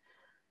are.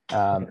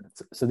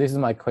 So this is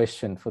my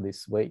question for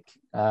this week.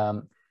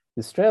 There's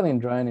the Australian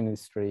drone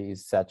industry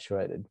is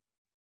saturated.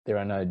 There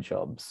are no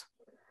jobs.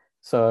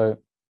 So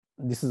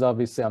this is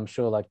obviously, I'm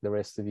sure, like the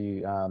rest of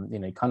you,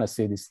 kind of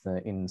see this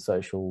in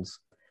socials,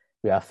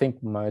 where I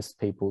think most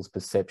people's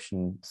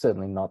perception,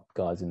 certainly not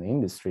guys in the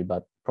industry,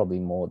 but probably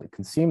more the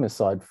consumer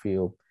side,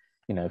 feel,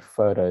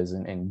 photos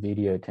and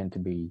video tend to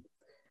be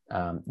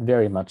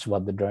very much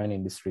what the drone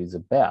industry is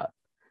about.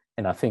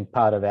 And I think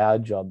part of our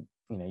job,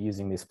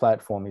 using this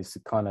platform, is to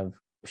kind of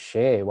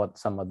share what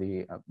some of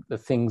the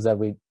things that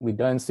we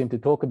don't seem to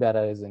talk about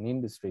as an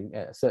industry,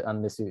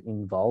 unless you're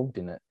involved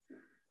in it.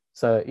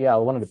 So yeah, I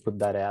wanted to put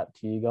that out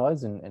to you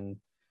guys and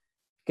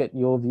get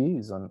your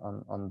views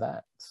on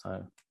that.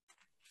 So,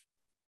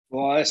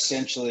 well,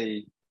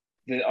 essentially,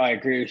 I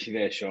agree with you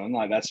there, Sean.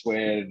 Like, that's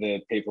where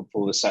the people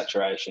pull the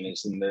saturation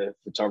is in the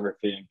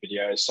photography and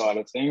video side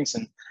of things.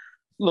 And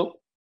look,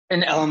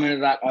 an element of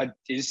that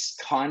is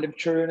kind of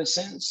true in a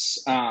sense.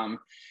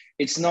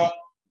 It's not.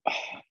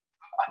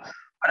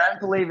 I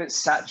don't believe it's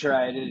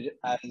saturated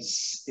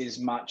as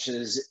much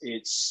as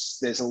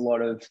there's a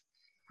lot of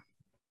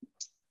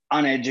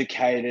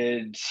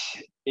uneducated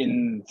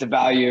in the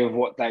value of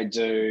what they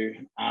do,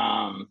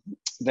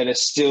 that are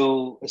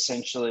still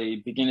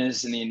essentially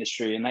beginners in the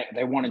industry, and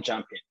they want to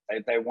jump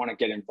in. They want to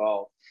get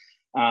involved.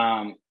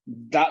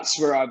 That's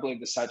where I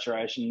believe the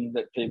saturation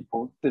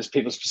there's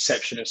people's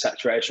perception of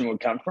saturation would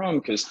come from,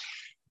 because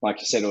like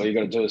you said, all you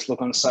got to do is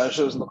look on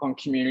socials, look on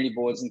community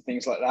boards and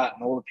things like that,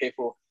 and all the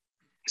people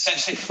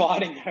essentially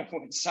fighting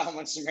over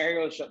some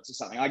aerial shots or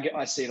something.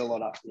 I see it a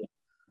lot up here.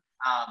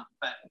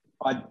 But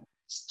I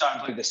don't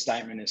believe the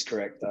statement is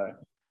correct, though.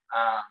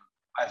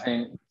 I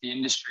think the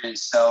industry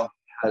itself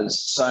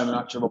has so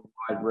much of a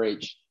wide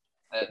reach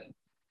that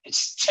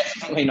it's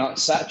definitely not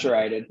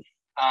saturated.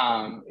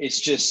 It's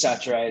just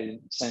saturated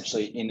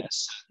essentially in a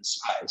certain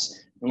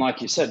space. And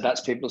like you said,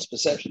 that's people's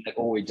perception that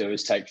all we do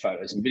is take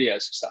photos and videos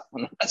and stuff.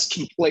 And that's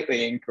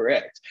completely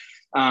incorrect.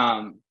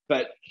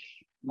 But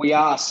we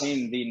are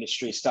seeing the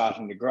industry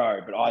starting to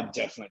grow, but I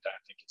definitely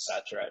don't think it's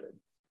saturated.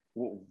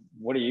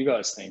 What do you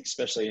guys think,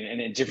 especially in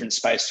a different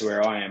space to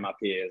where I am up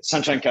here?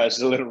 Sunshine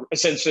Coast is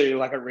essentially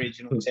like a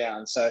regional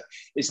town, so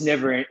it's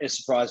never a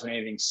surprise when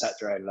anything's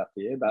saturated up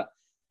here, but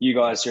you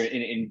guys are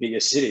in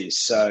bigger cities,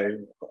 so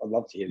I'd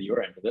love to hear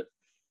your end of it.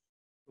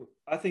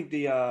 I think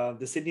the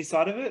Sydney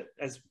side of it,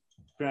 as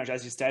pretty much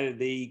as you stated,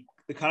 the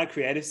kind of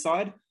creative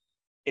side,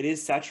 it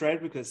is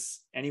saturated because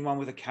anyone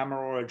with a camera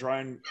or a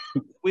drone,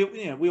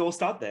 we all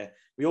start there.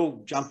 We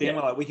all jump in,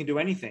 we're like, we can do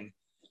anything.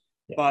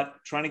 Yeah. But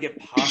trying to get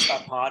past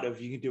that part of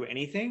you can do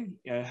anything,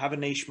 have a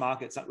niche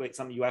market,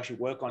 something you actually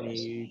work on,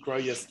 you grow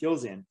your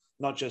skills in,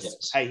 not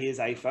just, hey, here's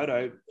a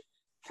photo,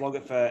 flog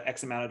it for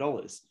X amount of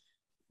dollars.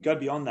 Go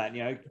beyond that.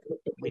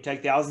 We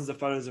take thousands of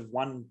photos of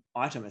one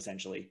item,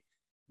 essentially.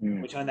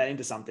 We turn that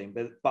into something,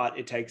 but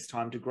it takes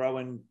time to grow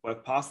and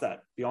work past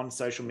that, beyond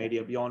social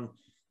media, beyond,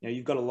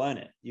 you've got to learn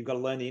it. You've got to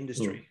learn the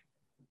industry.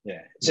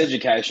 Yeah, it's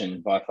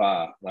education by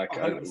far. Like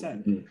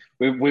 100%.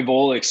 We've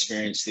all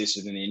experienced this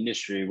within the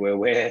industry where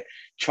we're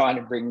trying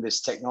to bring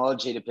this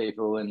technology to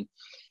people, and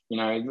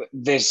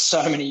there's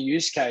so many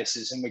use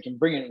cases, and we can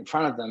bring it in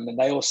front of them, and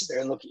they all sit there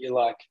and look at you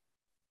like,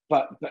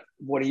 but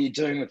what are you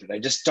doing with it? They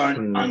just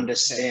don't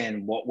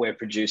understand what we're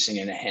producing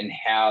and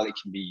how it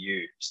can be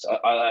used.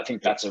 I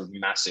think that's a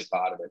massive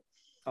part of it.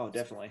 Oh,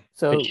 definitely.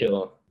 So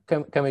sure.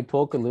 Can we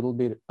talk a little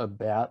bit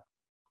about,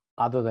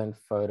 other than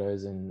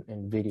photos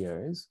and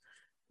videos,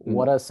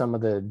 what are some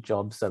of the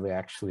jobs that we're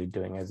actually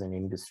doing as an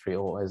industry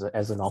or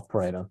as an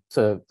operator?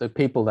 So the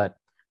people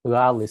who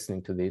are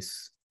listening to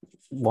this,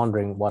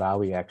 wondering what are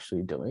we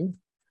actually doing?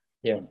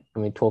 Yeah.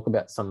 Can we talk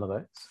about some of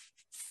those?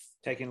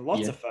 Taking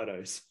lots of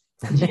photos.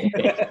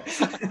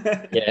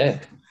 Yeah.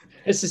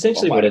 It's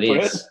essentially what it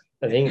is.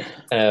 I think,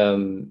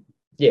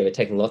 we're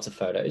taking lots of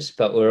photos,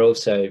 but we're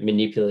also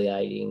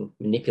manipulating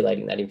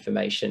that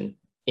information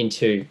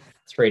into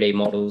 3D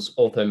models,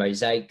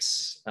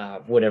 orthomosaics,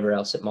 whatever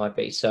else it might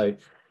be. So,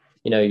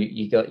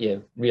 you got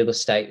your real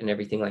estate and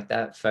everything like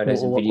that,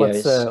 photos and videos.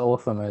 What's an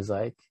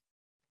orthomosaic?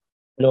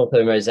 An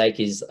orthomosaic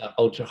is an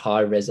ultra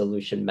high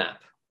resolution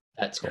map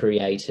that's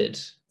created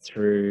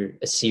through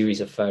a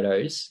series of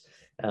photos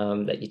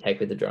that you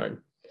take with the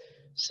drone.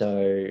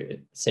 So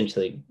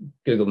essentially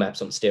Google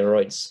Maps on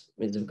steroids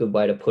is a good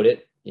way to put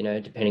it.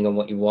 Depending on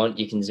what you want,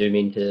 you can zoom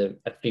into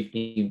a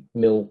 50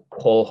 mil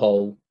core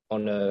hole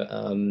on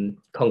a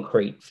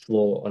concrete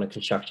floor on a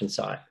construction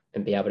site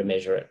and be able to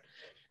measure it.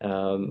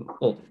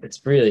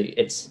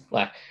 It's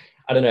like,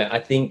 I don't know, I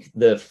think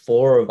the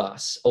four of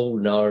us all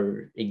know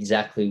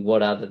exactly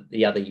what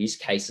the other use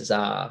cases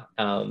are.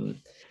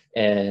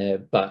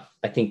 But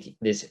I think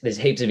there's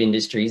heaps of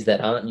industries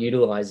that aren't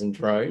utilizing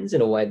drones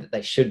in a way that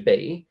they should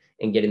be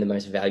and getting the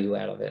most value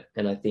out of it.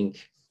 And I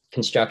think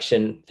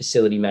construction,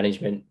 facility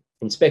management,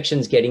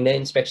 inspections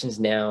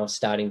now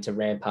starting to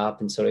ramp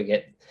up and sort of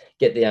get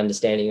the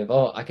understanding of,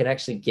 I can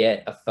actually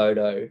get a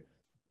photo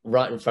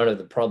right in front of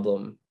the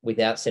problem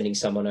without sending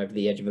someone over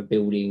the edge of a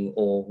building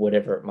or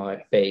whatever it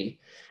might be.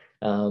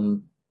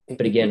 But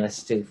again, I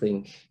still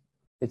think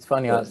It's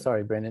funny.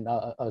 Sorry, Brendan.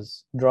 I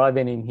was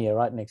driving in here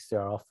right next to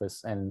our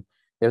office, and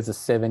there was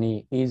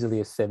easily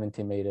a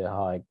 70-meter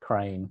high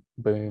crane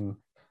boom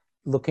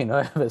looking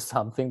over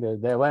something.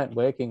 They weren't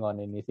working on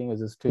anything. It was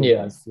just two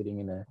guys sitting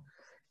in a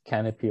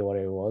canopy or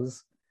whatever it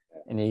was.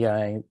 And you're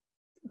going,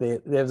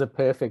 there's a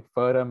perfect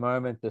photo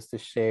moment just to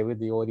share with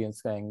the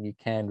audience, going, you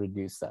can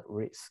reduce that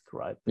risk,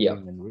 right? The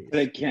human risk. But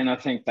again, I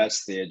think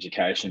that's the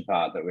education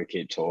part that we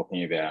keep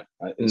talking about.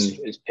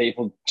 Is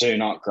people do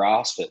not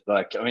grasp it.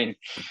 Like, I mean,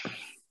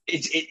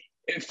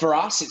 for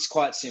us, it's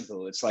quite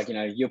simple. It's like,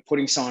 you're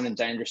putting someone in a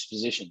dangerous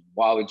position.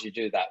 Why would you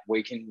do that?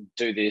 We can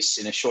do this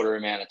in a shorter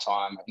amount of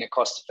time in a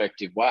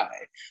cost-effective way.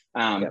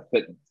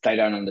 But they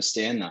don't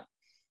understand that.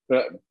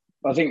 But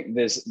I think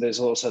there's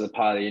also the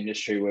part of the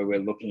industry where we're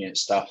looking at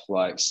stuff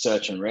like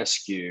search and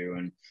rescue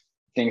and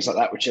things like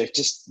that, which are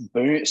just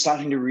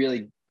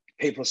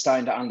people are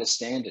starting to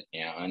understand it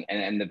now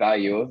and the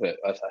value of it.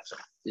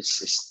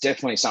 It's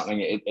definitely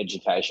something.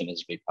 Education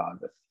is a big part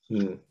of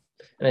it.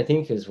 And I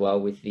think as well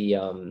with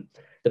the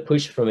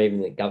push from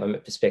even the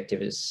government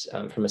perspective is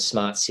from a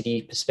smart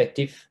city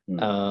perspective,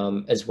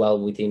 as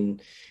well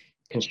within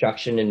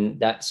construction, and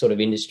that sort of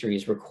industry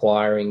is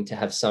requiring to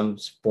have some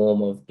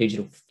form of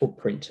digital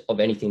footprint of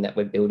anything that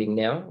we're building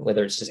now,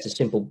 whether it's just a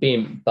simple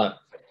BIM, but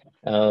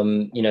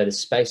the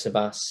space of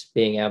us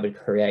being able to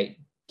create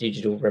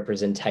digital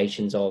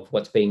representations of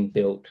what's being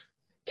built,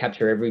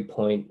 capture every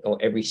point or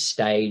every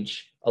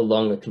stage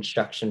along a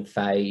construction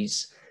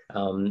phase,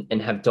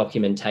 and have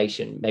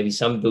documentation. Maybe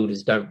some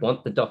builders don't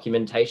want the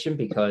documentation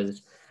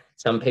because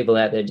some people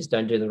out there just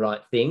don't do the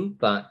right thing,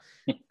 but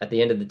at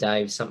the end of the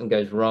day, if something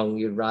goes wrong,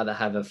 you'd rather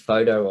have a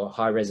photo or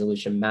high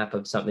resolution map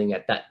of something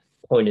at that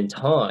point in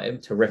time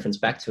to reference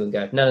back to and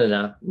go,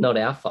 no, not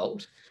our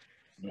fault.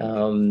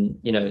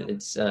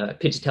 It's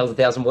picture tells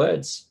 1,000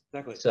 words.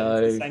 Exactly. So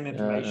it's the same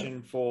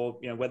information for,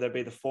 whether it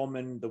be the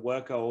foreman, the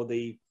worker, or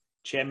the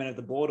chairman of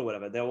the board or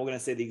whatever. They're all going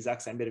to see the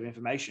exact same bit of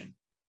information.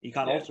 You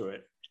can't alter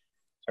it.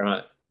 All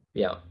right.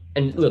 Yeah.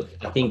 And look,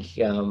 I think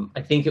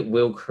it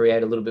will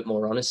create a little bit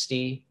more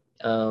honesty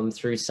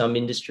through some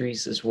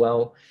industries as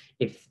well.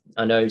 If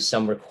I know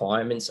some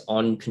requirements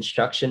on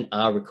construction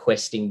are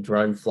requesting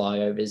drone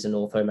flyovers and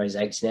ortho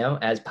mosaics now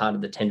as part of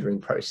the tendering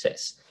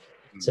process.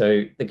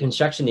 So the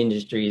construction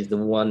industry is the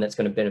one that's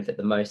going to benefit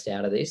the most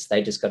out of this.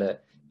 They just got to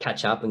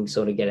catch up and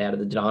sort of get out of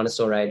the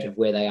dinosaur age of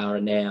where they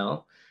are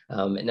now,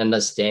 and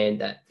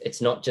understand that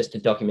it's not just a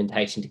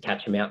documentation to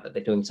catch them out that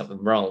they're doing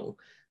something wrong.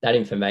 That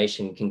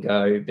information can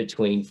go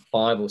between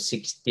 5 or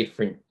 6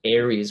 different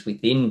areas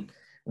within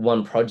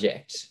one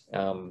project,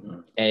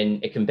 and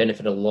it can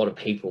benefit a lot of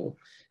people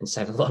and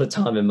save a lot of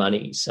time and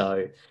money.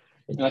 So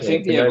I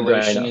think the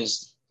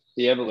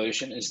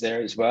evolution is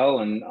there as well,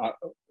 and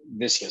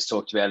this gets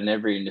talked about in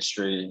every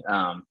industry.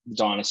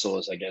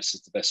 Dinosaurs, I guess,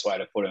 is the best way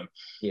to put them.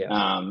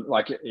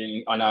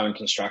 I know in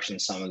construction,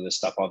 some of the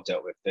stuff I've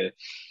dealt with, they're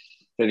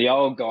the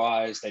old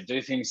guys. They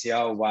do things the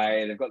old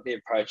way. They've got the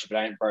approach, if it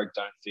ain't broke,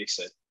 don't fix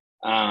it.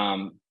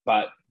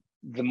 But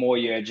the more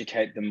you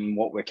educate them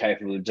what we're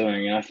capable of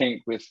doing, and I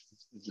think with,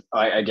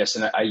 I guess,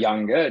 a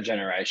younger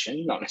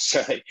generation, not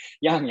necessarily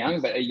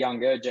young, but a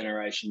younger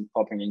generation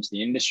popping into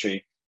the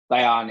industry,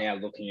 they are now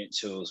looking at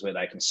tools where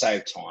they can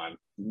save time,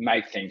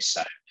 make things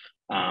safe.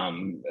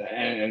 And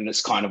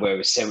it's kind of where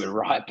we said we're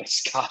right at the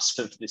cusp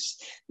of this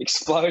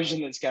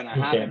explosion that's going to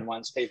happen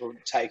once people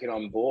take it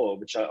on board,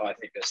 which I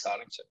think they're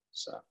starting to.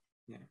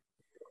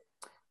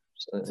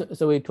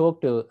 So we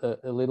talked a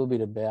little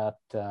bit about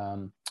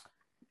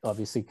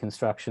obviously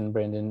construction,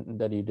 Brendan,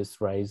 that you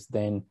just raised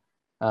then.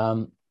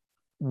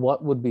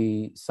 What would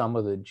be some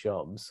of the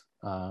jobs?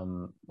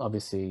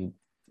 Obviously,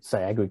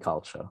 say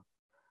agriculture.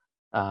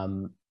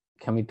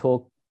 Can we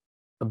talk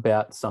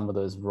about some of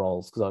those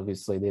roles? Because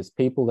obviously there's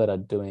people that are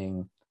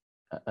doing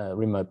a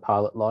remote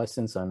pilot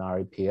license on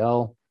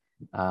REPL,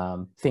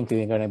 thinking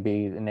they're going to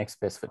be the next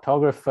best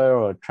photographer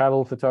or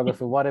travel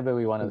photographer, whatever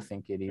we want to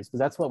think it is, because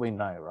that's what we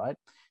know, right?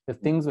 The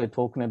things we're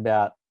talking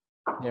about,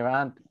 there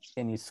aren't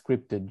any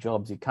scripted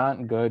jobs. You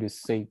can't go to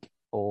Seek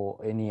or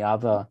any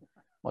other,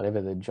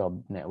 whatever the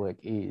job network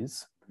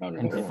is,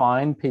 and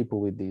find people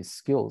with these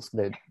skills.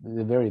 They're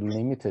very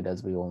limited,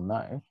 as we all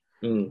know.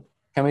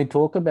 Can we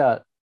talk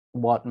about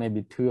what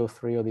maybe 2 or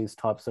 3 of these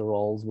types of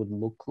roles would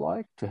look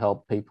like to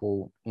help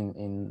people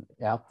in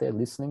out there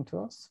listening to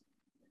us?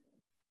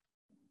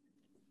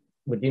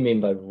 What do you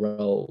mean by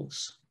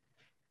roles?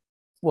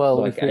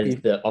 Well, like as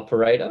the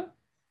operator?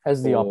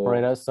 As the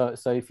operator.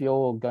 So if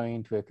you're going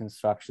into a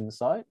construction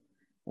site,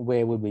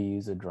 where would we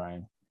use a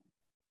drone?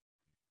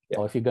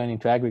 Or if you're going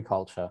into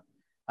agriculture,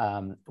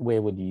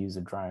 where would you use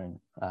a drone?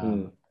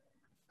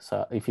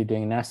 So if you're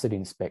doing an asset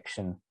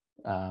inspection,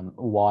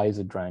 why is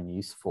a drone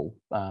useful?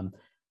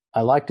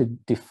 I like to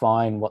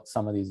define what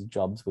some of these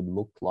jobs would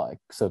look like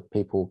so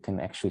people can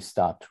actually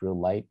start to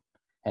relate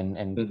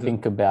and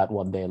think about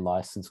what their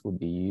license would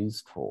be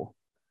used for.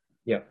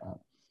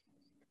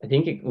 I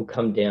think it will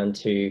come down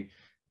to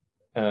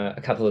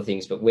a couple of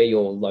things, but where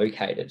you're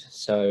located.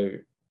 So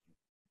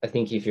I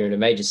think if you're in a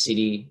major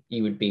city,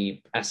 you would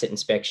be asset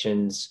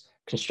inspections,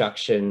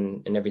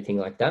 construction and everything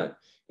like that.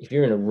 If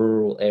you're in a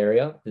rural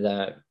area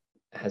that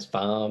has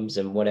farms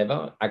and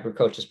whatever,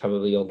 agriculture is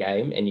probably your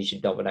game and you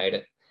should dominate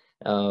it.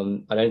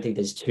 I don't think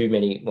there's too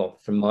many, well,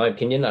 from my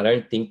opinion, I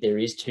don't think there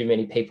is too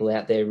many people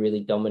out there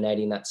really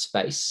dominating that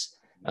space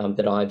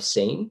that I've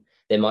seen.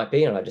 There might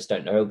be, and I just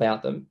don't know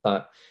about them.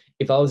 But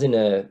if I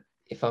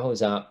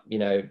was up,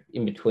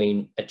 in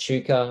between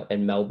Echuca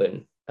and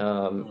Melbourne,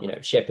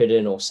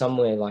 Shepparton or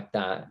somewhere like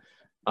that,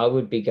 I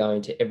would be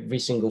going to every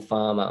single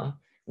farmer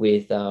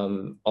with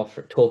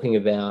talking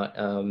about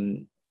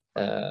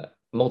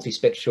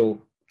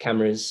multispectral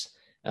cameras,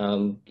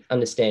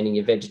 understanding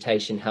your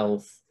vegetation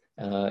health,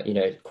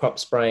 crop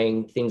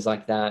spraying, things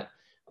like that.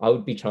 I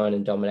would be trying to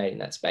dominate in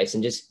that space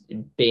and just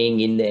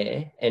being in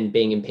there and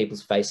being in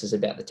people's faces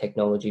about the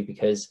technology,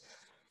 because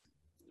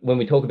when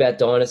we talk about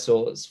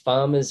dinosaurs,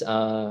 farmers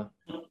are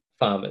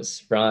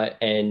farmers, right?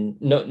 And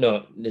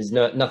there's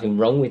nothing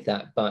wrong with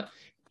that, but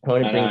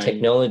trying to bring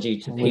technology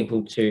to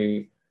people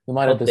to we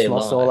might have just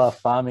lost all our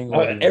farming.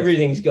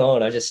 Everything's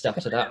gone. I just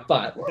stuffed it up.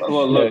 But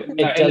well, look, at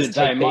the end of the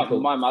day,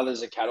 my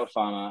mother's a cattle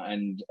farmer,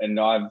 and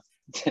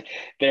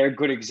they're a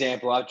good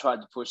example. I've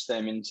tried to push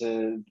them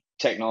into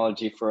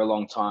technology for a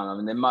long time. I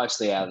mean, they're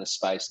mostly out of the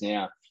space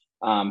now.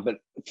 But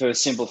for a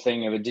simple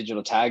thing of a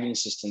digital tagging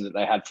system that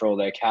they had for all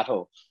their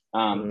cattle,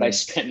 they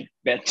spent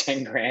about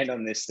 10 grand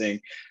on this thing.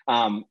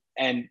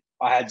 And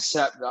I had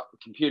set up a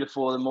computer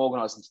for them,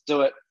 organized them to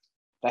do it.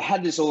 They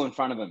had this all in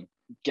front of them.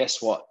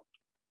 Guess what?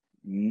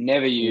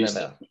 Never used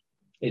it.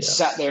 It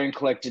sat there and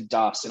collected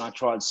dust. And I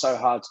tried so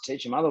hard to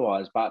teach them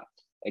otherwise. But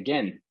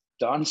again,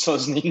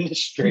 dinosaurs in the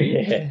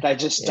industry, they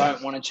just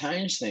don't want to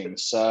change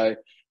things. So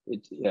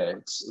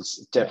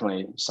it's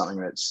definitely something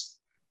that's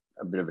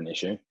a bit of an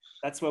issue.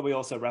 That's where we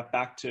also wrap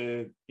back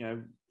to,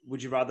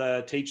 would you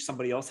rather teach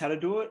somebody else how to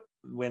do it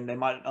when they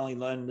might only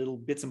learn little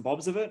bits and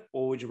bobs of it,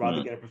 or would you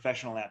rather get a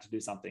professional out to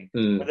do something,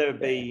 whether it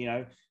be,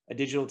 a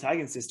digital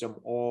tagging system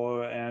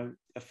or,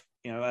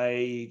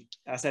 a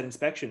asset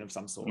inspection of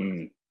some sort?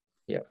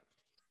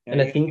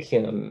 And I think,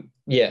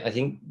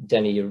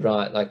 Danny, you're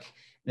right. Like,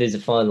 there's a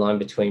fine line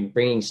between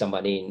bringing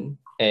someone in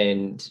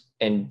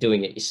and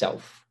doing it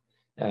yourself.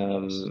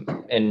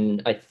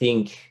 And I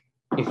think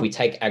if we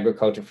take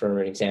agriculture for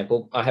an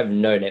example, I have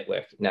no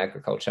network in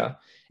agriculture.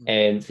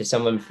 And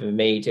for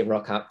me to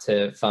rock up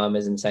to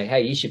farmers and say,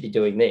 hey, you should be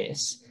doing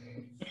this,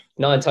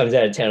 9 times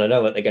out of 10, I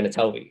know what they're going to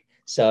tell me.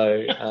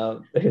 So I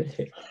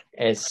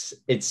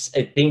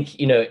think,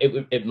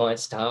 it might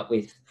start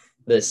with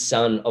the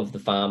son of the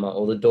farmer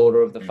or the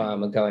daughter of the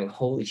farmer going,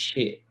 holy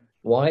shit,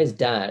 why is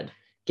dad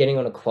getting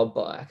on a quad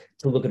bike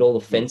to look at all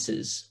the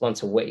fences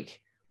once a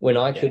week when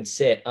I could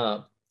set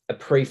up a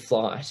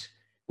pre-flight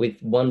with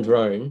one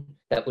drone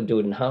that would do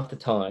it in half the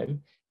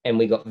time, and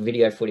we got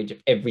video footage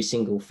of every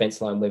single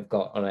fence line we've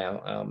got on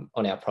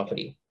our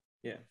property.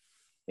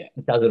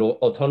 It does it all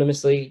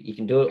autonomously. You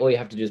can do it. All you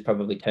have to do is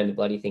probably turn the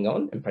bloody thing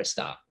on and press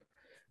start.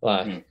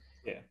 To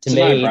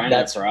me,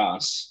 that's for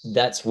us.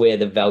 That's where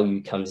the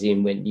value comes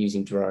in when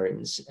using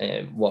drones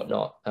and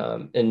whatnot.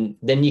 And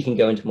then you can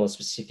go into more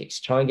specifics.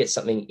 Try and get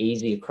something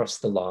easy across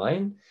the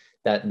line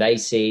that they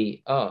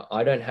see. Oh,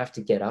 I don't have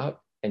to get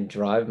up and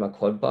drive my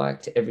quad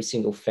bike to every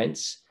single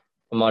fence.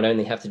 I might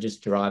only have to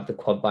just drive the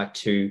quad bike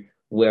to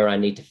where I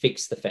need to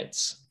fix the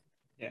fence.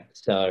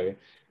 So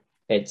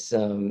it's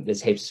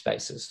there's heaps of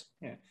spaces.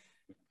 And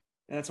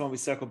that's when we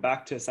circle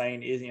back to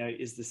saying, is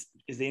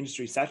the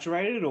industry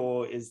saturated,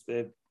 or is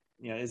there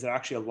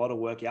actually a lot of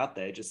work out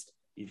there? Just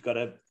you've got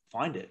to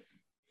find it.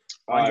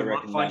 Find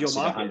your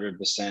market.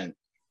 100%.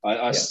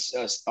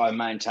 I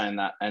maintain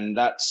that, and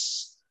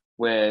that's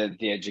where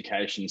the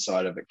education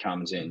side of it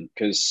comes in,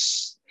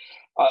 because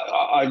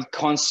I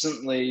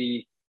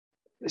constantly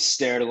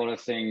stare at a lot of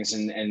things,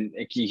 and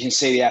you can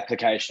see the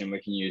application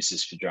we can use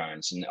this for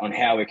drones and on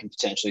how we can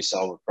potentially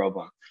solve a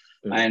problem.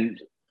 And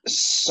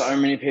so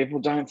many people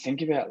don't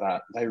think about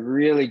that. They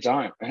really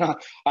don't.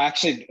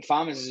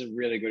 Farmers is a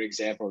really good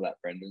example of that,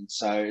 Brendan.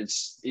 So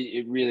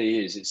it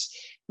really is. It's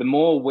the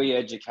more we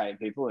educate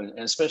people, and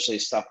especially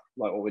stuff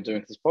like what we're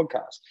doing with this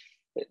podcast,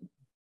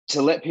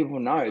 to let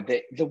people know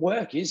that the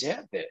work is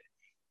out there.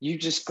 You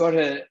just got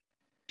to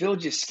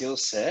build your skill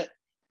set,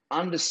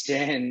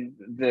 understand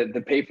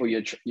the people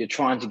you're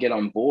trying to get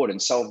on board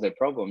and solve their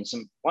problems.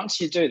 And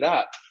once you do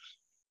that,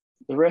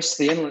 the rest,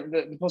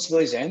 the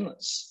possibilities are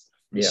endless.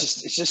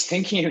 It's just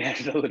thinking about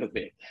it a little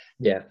bit.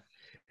 And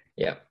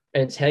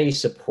it's how you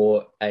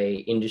support a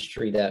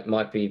industry that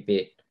might be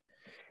a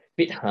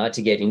bit hard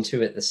to get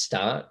into at the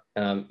start.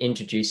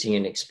 Introducing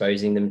and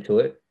exposing them to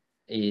it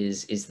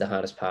is the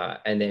hardest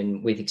part, and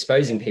then with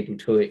exposing people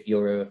to it,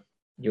 you're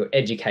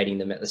educating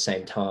them at the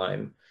same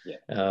time.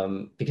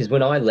 Because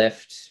when I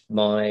left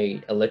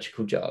my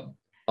electrical job,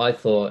 I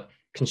thought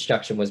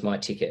construction was my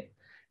ticket.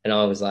 And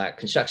I was like,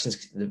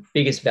 construction's the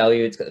biggest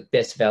value. It's got the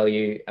best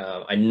value.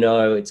 I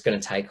know it's going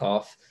to take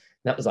off.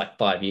 And that was like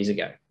 5 years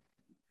ago.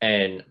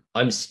 And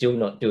I'm still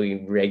not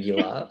doing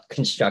regular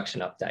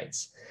construction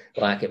updates.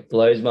 Like, it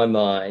blows my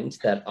mind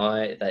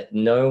that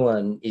no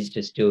one is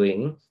just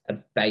doing a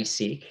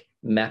basic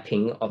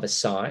mapping of a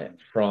site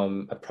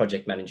from a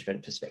project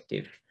management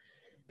perspective.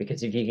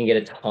 Because if you can get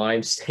a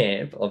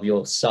timestamp of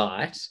your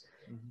site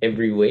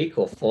every week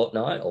or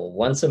fortnight or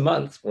once a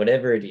month,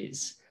 whatever it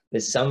is,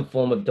 there's some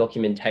form of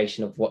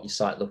documentation of what your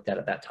site looked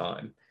at that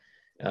time.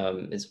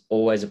 It's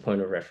always a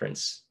point of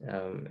reference.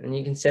 And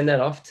you can send that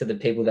off to the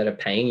people that are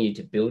paying you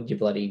to build your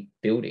bloody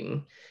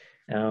building.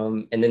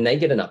 And then they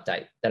get an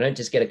update. They don't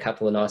just get a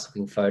couple of nice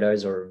looking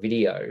photos or a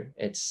video.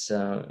 It's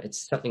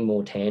something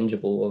more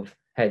tangible of,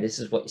 hey, this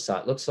is what your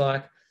site looks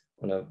like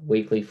on a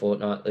weekly,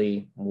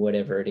 fortnightly,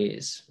 whatever it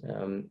is.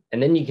 And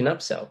then you can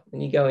upsell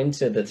and you go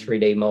into the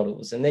 3D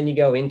models, and then you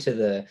go into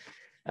the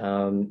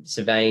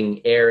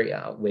surveying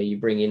area where you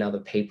bring in other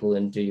people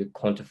and do your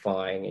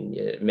quantifying and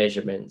your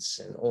measurements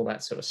and all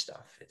that sort of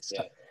stuff.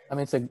 I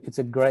mean, it's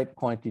a great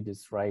point you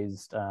just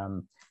raised.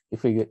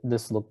 If we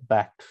just look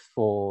back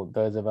for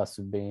those of us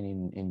who've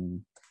been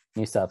in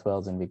New South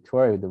Wales and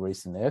Victoria with the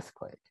recent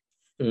earthquake,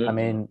 I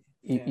mean,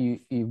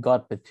 you've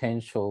got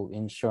potential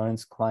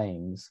insurance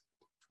claims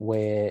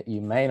where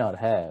you may not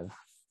have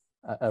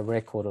a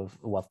record of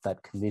what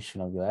that condition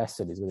of your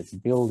asset is, whether it's a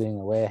building,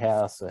 a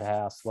warehouse, a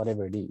house,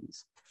 whatever it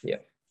is. Yeah.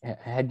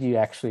 Had you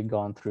actually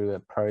gone through a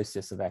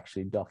process of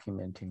actually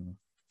documenting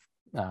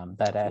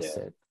that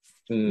asset,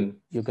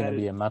 you're going to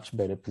be in a much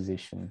better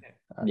position.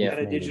 We had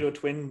a digital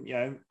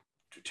twin,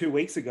 2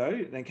 weeks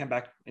ago, then came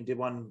back and did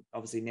one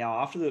obviously now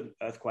after the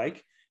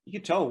earthquake. You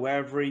could tell where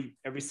every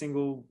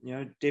single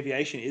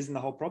deviation is in the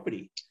whole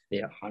property.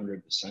 Yeah,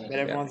 100%. But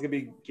everyone's gonna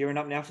be gearing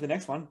up now for the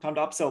next one. Time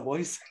to upsell,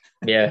 boys.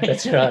 Yeah,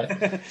 that's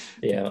right.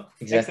 Yeah,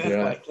 exactly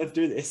right. Let's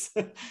do this.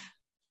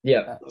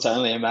 Yeah, it's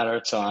only a matter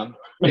of time.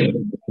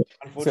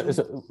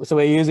 So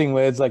we're using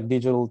words like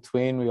digital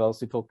twin. We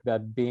also talked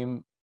about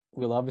BIM.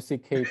 We'll obviously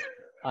keep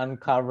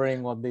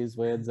uncovering what these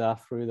words are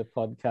through the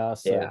podcast.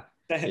 So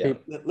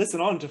listen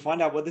on to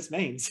find out what this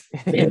means.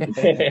 I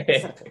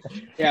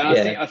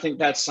think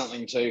that's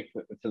something too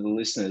for the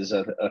listeners.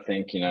 I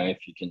think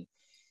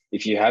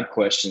if you have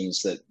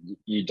questions that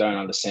you don't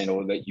understand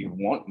or that you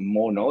want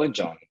more knowledge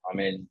on, I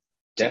mean,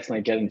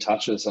 definitely get in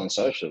touch with us on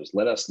socials.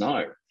 Let us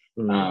know.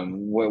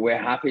 We're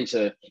happy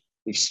to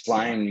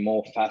explain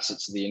more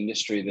facets of the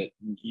industry that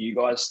you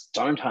guys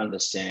don't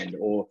understand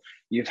or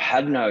you've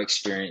had no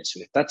experience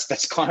with.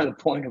 That's kind of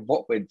the point of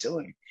what we're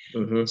doing.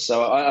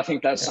 So I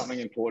think that's something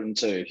important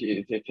too.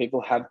 If people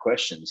have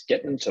questions,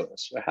 get them to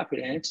us. We're happy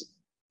to answer them.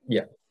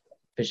 Yeah,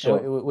 for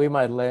sure. We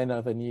might learn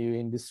of a new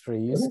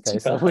industry use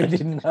case that we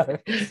didn't know.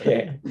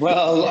 Yeah.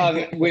 Well,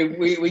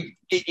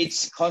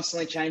 it's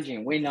constantly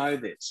changing. We know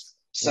this.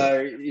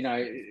 So,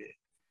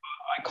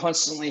 I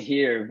constantly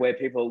hear where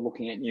people are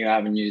looking at new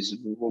avenues of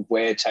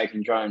where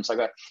taking drones.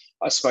 Like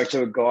I spoke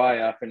to a guy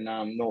up in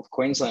North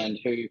Queensland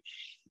who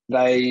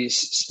they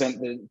spent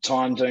the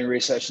time doing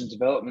research and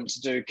development to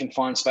do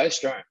confined space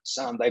drones.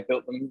 They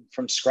built them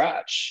from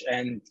scratch,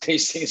 and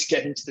these things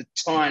get into the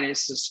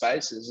tiniest of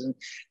spaces and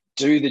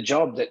do the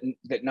job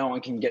that no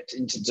one can get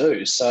in to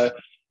do. So,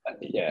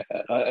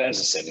 as I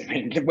said, I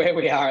mean, where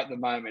we are at the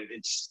moment,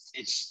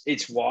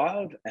 it's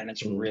wild and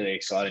it's really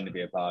exciting to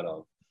be a part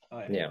of.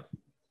 Yeah.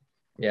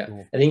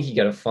 I think you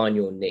got to find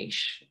your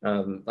niche,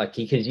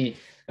 because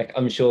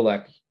I'm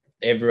sure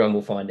everyone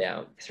will find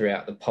out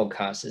throughout the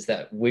podcast is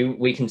that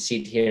we can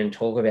sit here and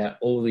talk about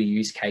all the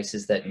use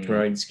cases that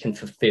drones can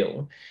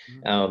fulfill,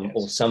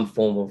 or some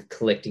form of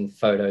collecting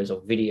photos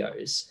or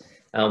videos.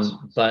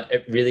 But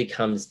it really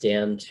comes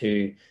down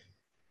to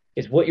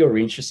is what you're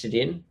interested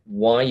in,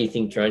 why you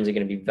think drones are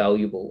going to be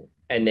valuable,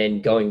 and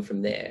then going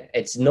from there.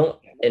 It's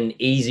not an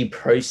easy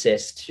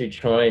process to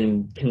try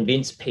and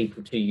convince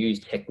people to use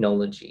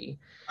technology.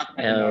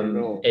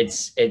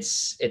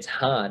 It's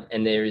hard,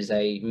 and there is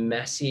a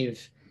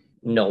massive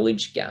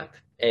knowledge gap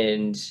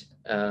and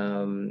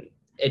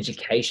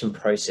education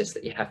process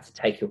that you have to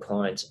take your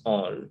clients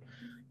on.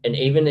 And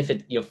even if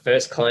your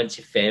first client's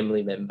your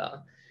family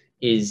member,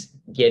 is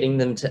getting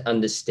them to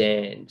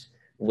understand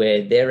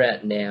where they're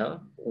at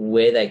now,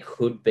 where they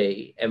could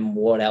be, and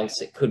what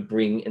else it could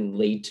bring and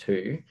lead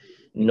to,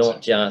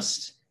 not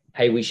just,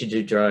 hey, we should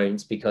do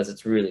drones because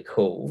it's really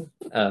cool.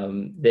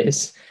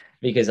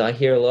 Because I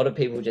hear a lot of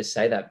people just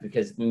say that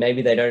because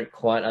maybe they don't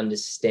quite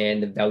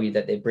understand the value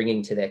that they're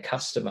bringing to their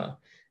customer.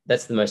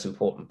 That's the most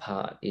important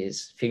part,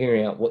 is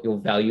figuring out what your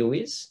value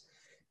is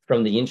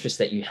from the interest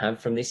that you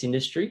have from this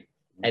industry,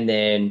 and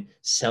then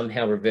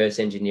somehow reverse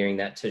engineering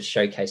that to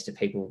showcase to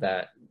people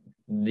that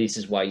this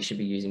is why you should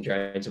be using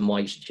drones and why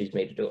you should choose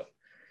me to do it.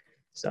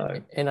 So,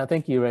 and I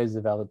think you raised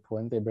a valid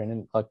point there,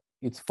 Brendan. Like,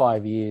 it's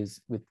 5 years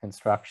with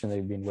construction that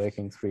you've been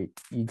working through.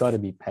 You got to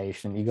be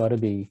patient. You got to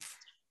be,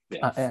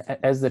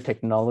 as the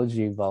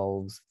technology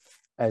evolves,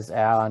 as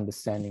our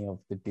understanding of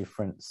the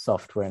different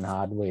software and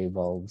hardware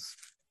evolves,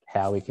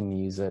 how we can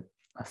use it.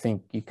 I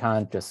think you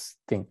can't just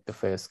think the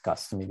first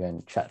customer you're going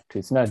to chat to.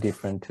 It's no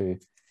different to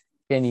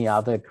any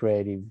other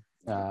creative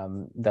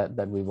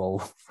that we've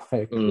all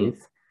worked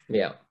with.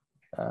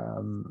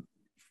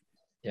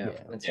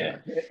 That's right.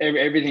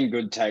 Everything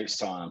good takes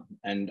time,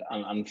 and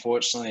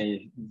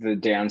unfortunately, the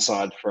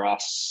downside for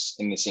us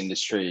in this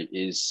industry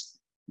is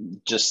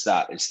just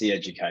that. It's the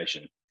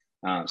education.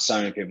 So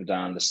many people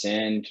don't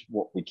understand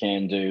what we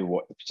can do,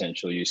 what the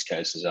potential use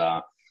cases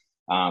are.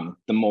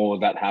 The more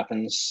that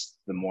happens,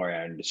 the more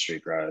our industry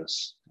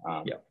grows.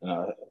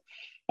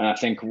 And I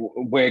think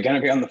we're going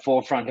to be on the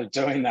forefront of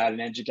doing that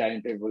and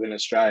educating people within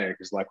Australia,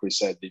 because like we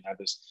said,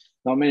 there's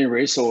not many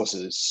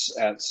resources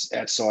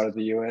outside of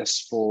the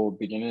US for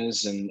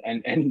beginners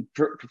and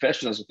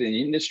professionals within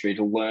the industry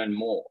to learn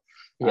more.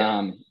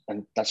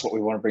 And that's what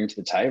we want to bring to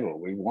the table.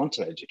 We want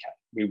to educate.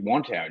 We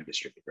want our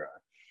industry to grow.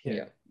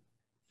 Yeah.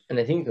 And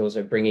I think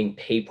also bringing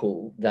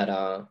people that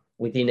are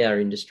within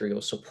our industry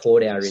or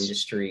support our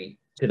industry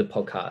to the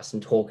podcast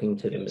and talking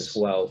to them as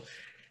well.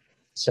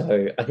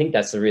 So I think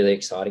that's the really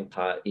exciting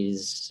part.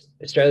 Is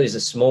Australia is a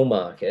small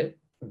market,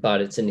 but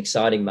it's an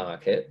exciting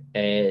market,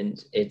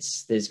 and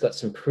there's got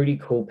some pretty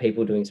cool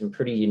people doing some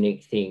pretty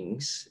unique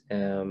things.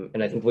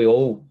 And I think we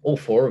all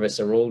four of us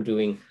are all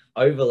doing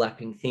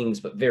overlapping things,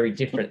 but very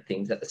different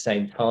things at the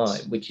same time,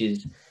 which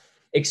is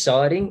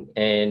exciting.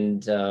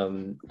 And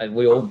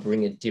we all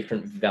bring a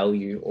different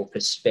value or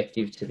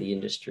perspective to the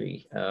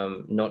industry,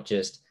 not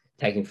just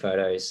taking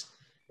photos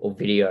or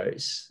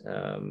videos.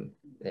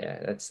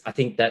 I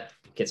think that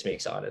gets me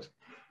excited.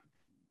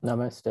 No,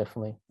 most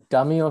definitely.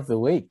 Dummy of the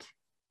week.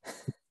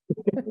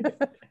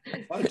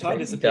 What a time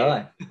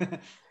disappear.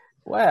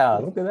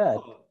 Wow, look at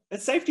that.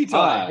 It's safety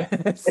time.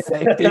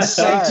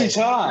 Safety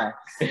time.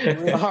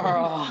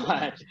 All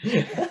right.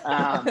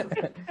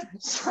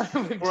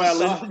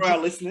 For our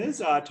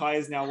listeners, Ty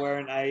is now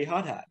wearing a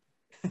hard hat.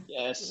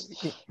 Yes.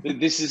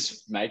 This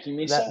is making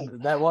me sad.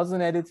 That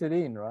wasn't edited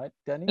in, right,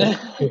 Danny?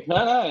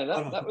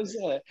 No, that was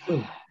there.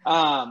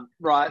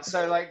 Right.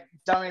 So, like,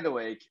 dummy of the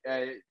week.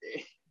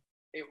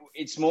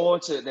 It's more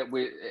to that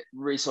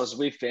resources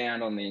we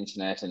found on the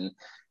internet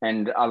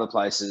and other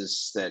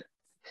places that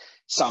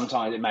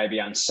sometimes it may be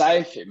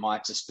unsafe. It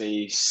might just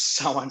be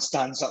someone's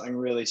done something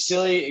really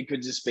silly. It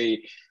could just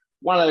be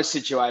one of those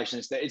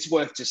situations that it's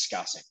worth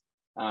discussing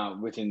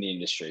within the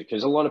industry,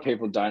 because a lot of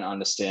people don't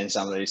understand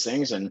some of these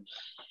things. And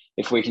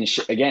if we can,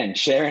 again,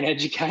 share and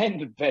educate,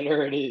 the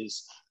better it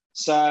is.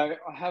 So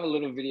I have a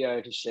little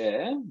video to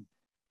share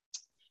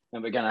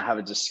that we're going to have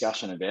a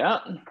discussion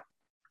about.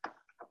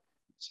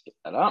 Let's get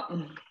that up.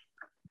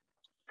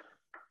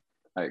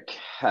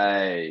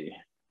 Okay.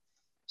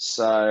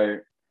 So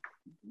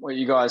what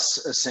you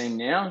guys are seeing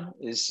now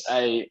is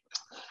a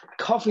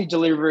coffee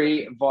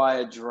delivery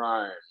via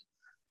drone.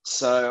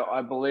 So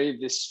I believe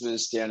this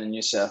was down in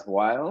New South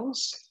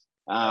Wales.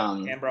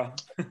 Canberra.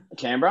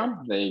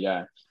 Canberra, there you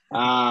go.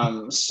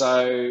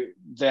 So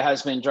there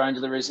has been drone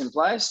deliveries in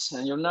place,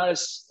 and you'll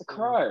notice the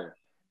crow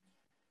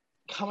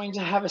coming to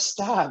have a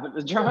stab at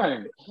the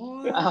drone.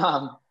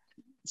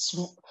 It's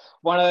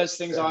one of those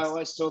things I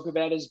always talk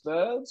about is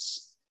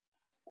birds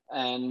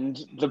and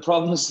the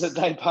problems that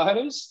they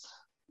pose.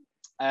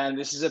 And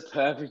this is a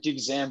perfect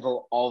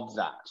example of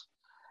that.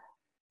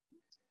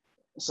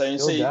 So you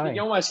see, he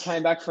almost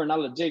came back for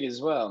another dig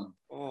as well.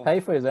 Pay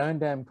for his own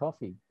damn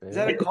coffee. Is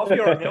that a coffee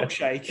or a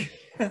milkshake?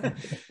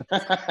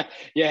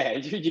 Yeah,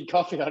 your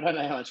coffee. I don't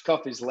know how much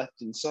coffee's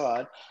left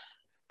inside.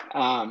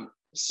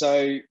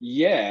 So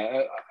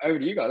yeah, over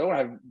to you guys. I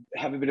want to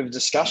have a bit of a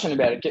discussion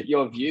about it. Get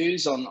your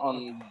views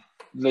on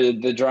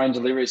the drone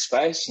delivery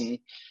space, and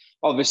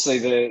obviously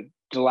the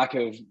lack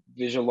of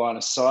visual line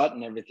of sight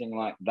and everything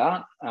like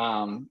that.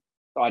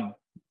 I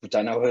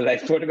don't know whether they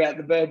thought about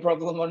the bird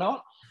problem or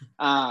not,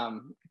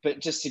 but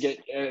just to get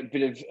a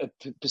bit of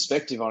a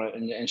perspective on it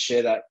and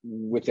share that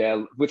with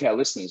our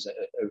listeners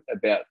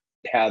about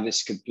how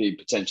this could be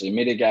potentially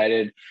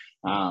mitigated.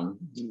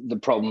 The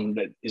problem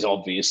that is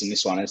obvious in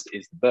this one is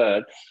the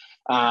bird.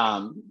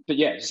 But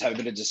yeah, just have a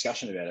bit of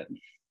discussion about it.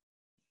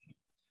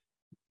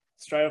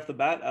 Straight off the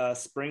bat,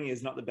 spring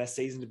is not the best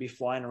season to be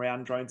flying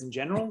around drones in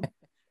general.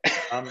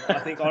 I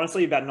think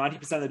honestly about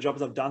 90% of the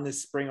jobs I've done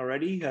this spring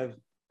already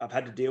I've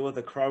had to deal with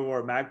a crow or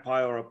a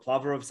magpie or a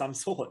plover of some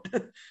sort.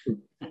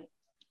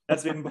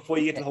 That's even before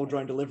you get to the whole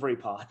drone delivery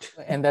part.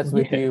 And that's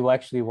with you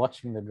actually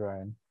watching the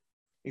drone.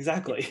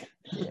 Exactly.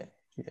 Yeah.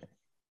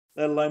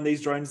 Let alone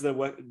these drones that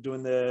are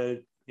doing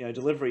the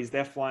deliveries,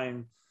 they're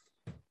flying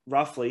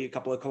roughly a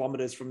couple of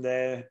kilometers from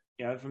their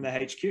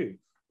HQ,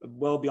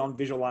 well beyond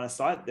visual line of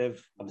sight.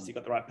 They've obviously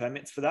got the right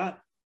permits for that.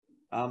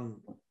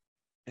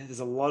 There's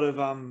a lot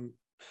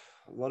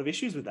of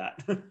issues with that,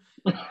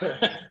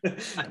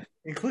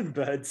 including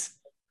birds.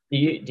 Do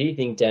you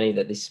think, Danny,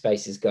 that this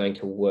space is going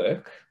to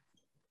work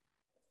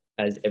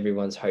as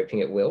everyone's hoping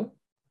it will?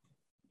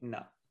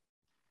 No,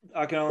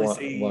 I can only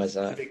see why is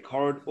that? specific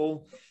corridor.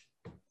 Well,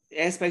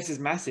 airspace is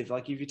massive.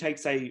 Like if you take,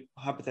 say,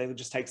 hypothetically,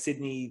 just take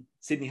Sydney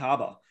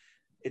Harbour,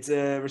 it's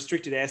a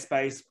restricted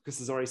airspace because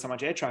there's already so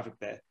much air traffic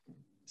there.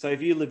 So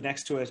if you live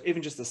next to it,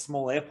 even just a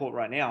small airport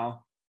right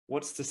now,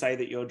 what's to say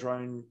that your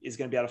drone is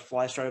going to be able to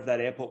fly straight over that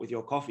airport with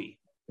your coffee?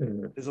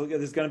 Mm-hmm.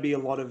 There's going to be a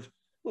lot of,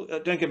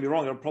 don't get me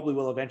wrong, it probably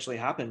will eventually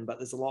happen, but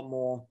there's a lot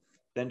more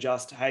than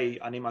just, hey,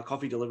 I need my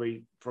coffee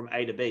delivery from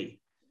A to B.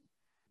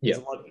 There's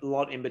a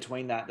lot in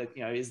between that,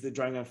 is the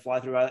drone going to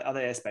fly through other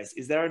airspace?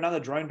 Is there another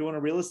drone doing a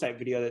real estate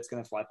video that's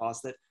going to fly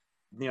past it?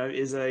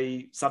 is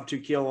a sub 2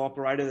 kilo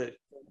operator that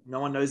no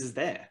one knows is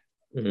there.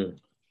 Yeah,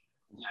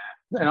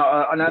 and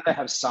I know they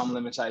have some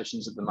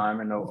limitations at the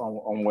moment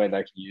on where they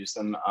can use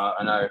them.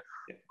 I know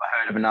I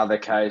heard of another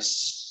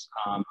case,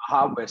 a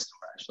hardware store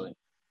actually.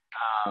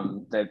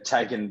 They've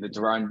taken the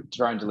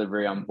drone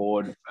delivery on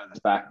board for the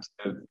fact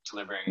of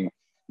delivering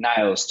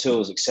nails,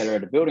 tools, etc.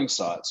 to building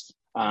sites,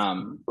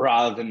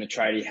 rather than the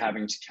tradie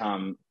having to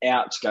come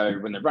out to go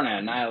when they run out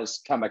of nails,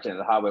 come back into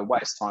the hardware,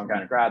 waste time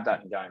going to grab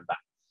that and going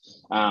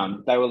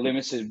back. They were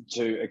limited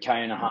to a 1.5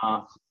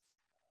 K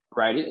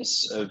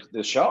radius of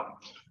the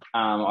shop.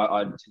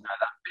 I didn't know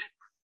that bit.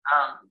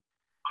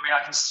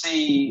 I can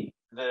see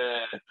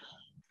the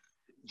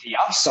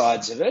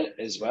upsides of it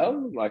as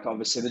well. Like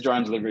obviously the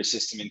drone delivery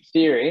system in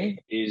theory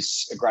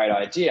is a great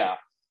idea,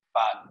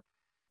 but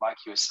like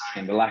you were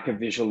saying, the lack of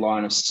visual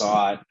line of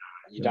sight,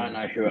 you don't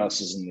know who else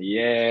is in the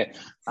air.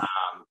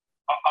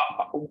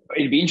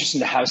 It'd be interesting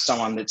to have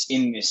someone that's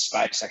in this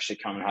space actually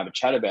come and have a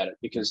chat about it,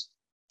 because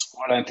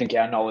I don't think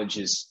our knowledge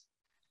is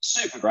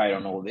super great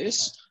on all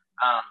this.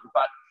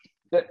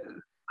 But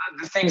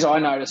the things I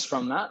noticed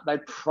from that, they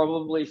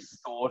probably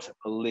thought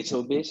a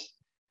little bit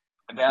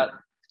about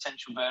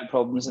potential bird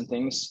problems and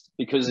things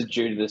because of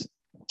due to the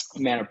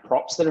amount of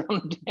props that are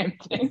on the damn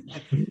thing.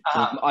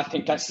 I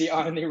think that's the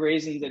only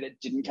reason that it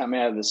didn't come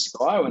out of the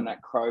sky when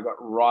that crow got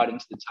right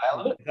into the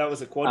tail of it. If that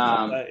was a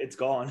quadcopter, it's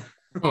gone.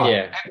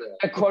 Yeah.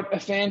 A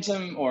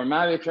phantom or a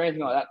mavic or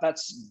anything like that,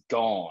 that's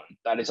gone.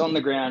 That is on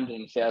the ground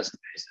in 1,000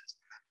 pieces.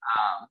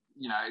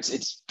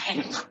 It's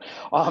painful.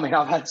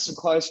 I've had some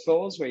close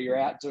calls where you're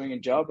out doing a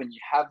job and you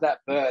have that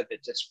bird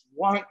that just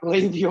won't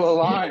leave you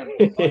alone.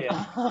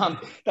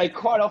 They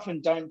quite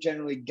often don't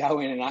generally go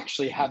in and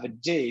actually have a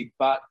dig,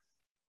 but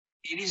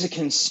it is a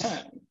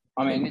concern.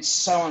 It's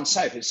so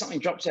unsafe. If something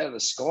drops out of the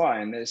sky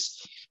and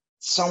there's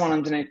someone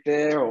underneath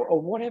there or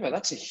whatever,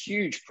 that's a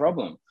huge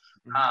problem.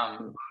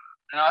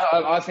 And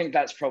I think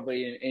that's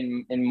probably,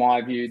 in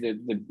my view,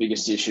 the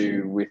biggest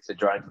issue with the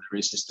drone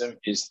delivery system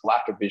is the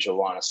lack of visual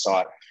line of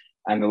sight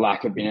and the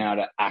lack of being able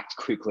to act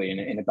quickly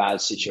in a bad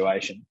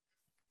situation.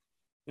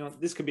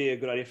 This could be a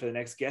good idea for the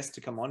next guest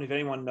to come on. If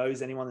anyone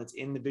knows anyone that's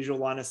in the visual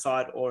line of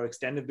sight or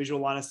extended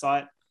visual line of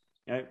sight,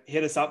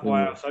 hit us up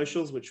via our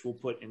socials, which we'll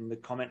put in the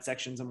comment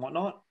sections and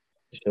whatnot.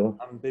 Sure.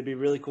 It'd be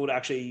really cool to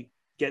actually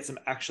get some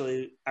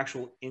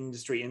actual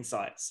industry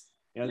insights.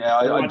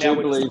 I do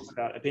believe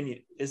about opinion.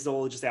 This is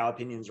all just our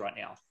opinions right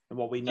now and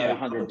what we know.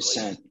 Yeah,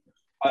 100%.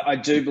 I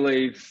do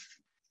believe,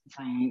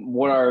 from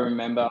what I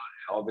remember,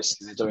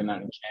 obviously they're doing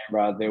that in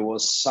Canberra. There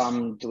was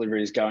some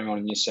deliveries going on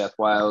in New South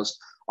Wales.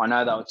 I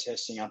know they were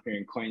testing up here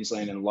in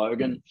Queensland and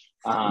Logan.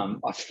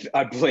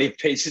 I believe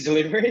pizza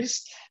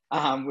deliveries,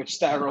 which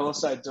they were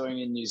also doing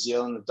in New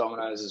Zealand, the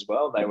Domino's as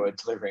well. They were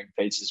delivering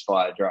pizzas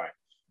via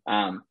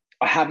drone.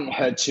 I haven't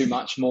heard too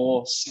much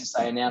more since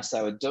they announced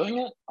they were doing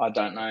it. I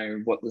don't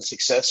know what the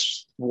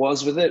success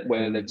was with it,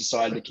 whether they've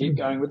decided to keep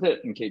going with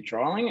it and keep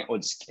trialing it or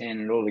just can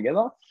it all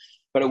together.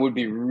 But it would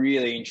be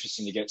really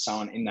interesting to get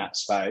someone in that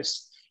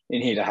space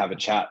in here to have a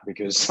chat,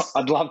 because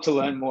I'd love to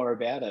learn more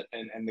about it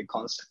and the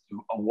concept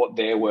of what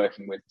they're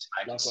working with to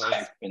make it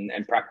safe and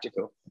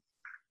practical.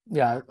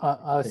 Yeah,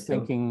 I was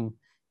thinking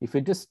if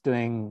you're just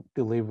doing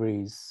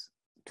deliveries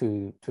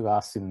to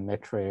us in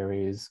metro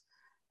areas,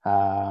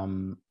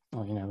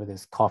 where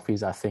there's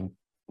coffees,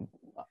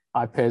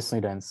 I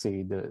personally don't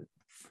see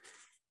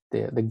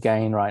the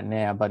gain right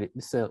now, but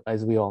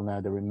as we all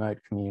know, the remote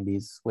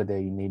communities, whether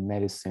you need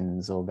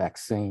medicines or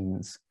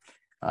vaccines,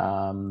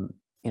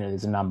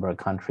 there's a number of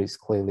countries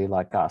clearly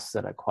like us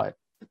that are quite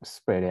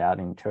spread out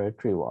in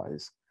territory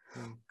wise.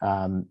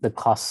 The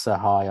costs are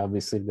high,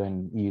 obviously we're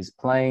going to use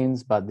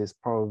planes, but there's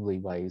probably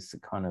ways to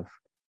kind of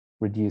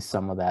reduce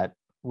some of that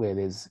where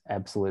there's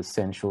absolute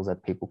essentials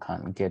that people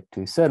can't get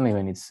to, certainly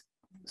when it's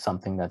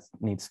something that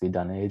needs to be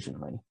done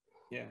urgently.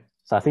 Yeah.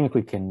 So I think if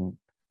we can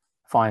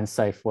find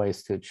safe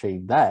ways to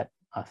achieve that,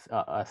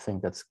 I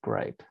think that's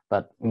great.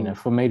 But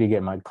for me to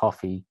get my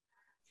coffee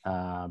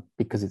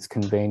because it's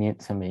convenient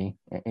to me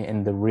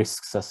and the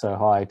risks are so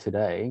high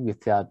today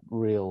without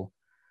real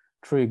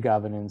true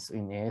governance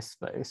in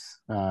airspace.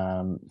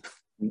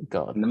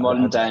 God, in the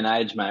modern day and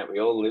age, mate, we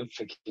all live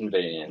for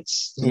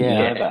convenience.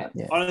 Yeah.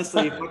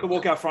 Honestly, if I could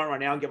walk out front right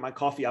now and get my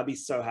coffee, I'd be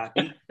so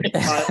happy.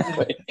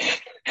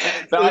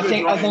 But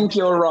I think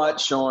you're right,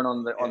 Sean,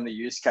 on the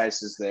use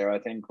cases there. I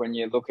think when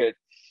you look at,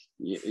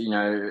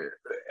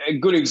 a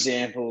good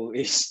example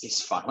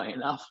is funnily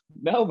enough,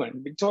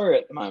 Melbourne, Victoria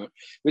at the moment.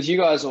 With you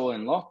guys all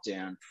in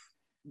lockdown,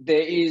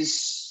 there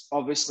is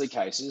obviously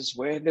cases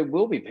where there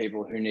will be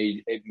people who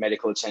need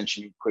medical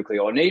attention quickly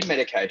or need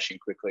medication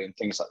quickly and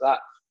things like that.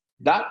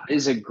 That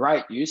is a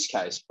great use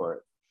case for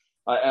it.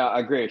 I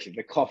agree with you.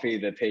 The coffee,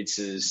 the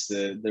pizzas,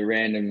 the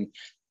random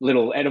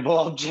little edible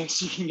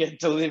objects you can get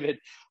delivered,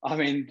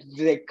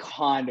 they're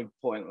kind of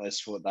pointless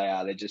for what they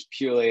are. They're just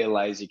purely a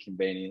lazy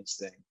convenience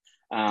thing.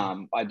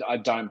 I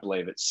don't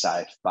believe it's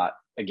safe, but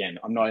again,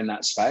 I'm not in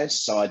that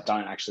space, so I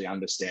don't actually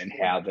understand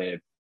how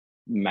they're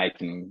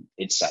making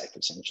it safe,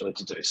 essentially,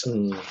 to do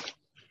so.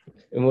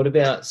 And what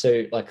about,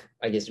 so like,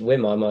 I guess where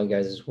my mind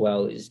goes as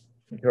well is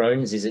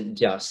drones isn't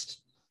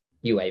just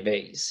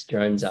UAVs.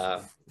 Drones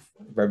are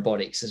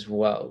robotics as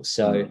well.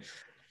 So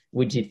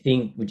would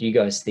you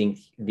guys think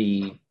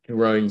the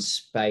drone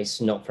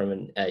space, not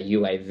from a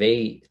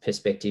UAV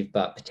perspective,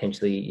 but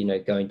potentially, you know,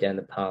 going down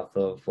the path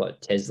of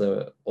what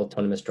Tesla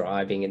autonomous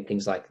driving and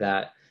things like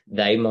that,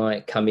 they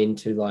might come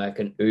into like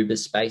an Uber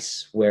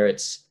space where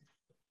it's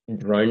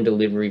drone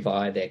delivery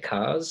via their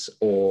cars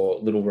or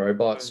little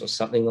robots or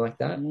something like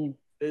that?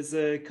 There's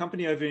a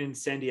company over in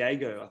San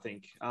Diego, I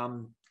think.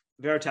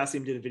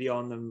 Veritasium did a video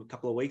on them a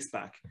couple of weeks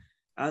back,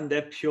 and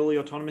they're purely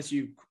autonomous.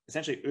 You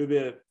essentially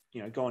Uber,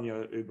 you know, go on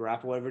your Uber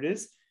app or whatever it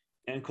is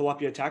and call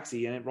up your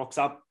taxi, and it rocks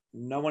up,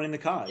 no one in the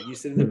car. You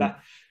sit in the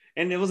back.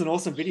 And it was an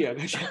awesome video.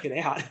 Go check it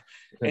out.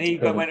 And he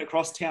went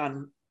across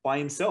town by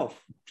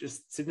himself,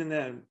 just sitting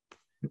there.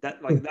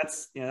 That's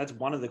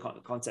one of the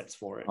concepts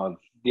for it.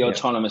 The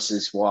autonomous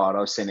is wild.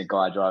 I've seen a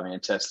guy driving a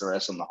Tesla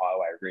S on the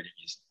highway, reading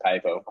his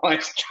paper while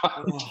he's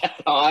driving down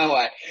the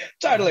highway.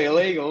 Totally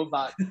illegal,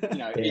 but you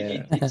know,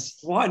 it's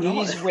why not?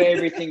 It is where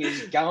everything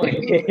is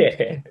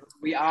going.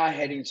 We are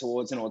heading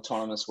towards an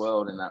autonomous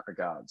world in that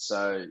regard.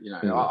 So, you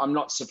know, I'm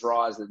not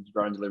surprised that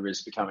drone delivery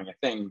is becoming a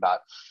thing,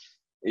 but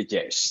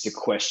it's the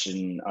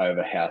question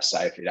over how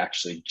safe it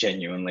actually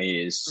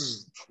genuinely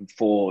is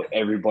for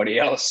everybody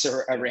else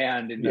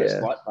around in those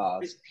flight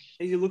paths.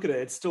 If you look at it,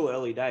 it's still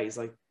early days.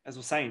 Like, as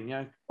we're saying,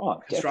 you know,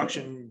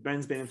 construction,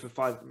 Ben's been in for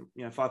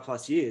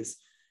 5+ years.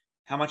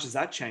 How much has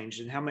that changed?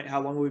 And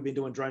how long have we been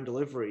doing drone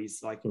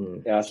deliveries? Like,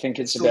 I think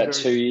it's about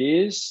 2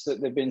 years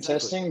that they've been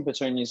testing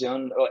between New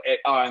Zealand.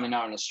 I only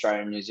know in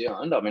Australia and New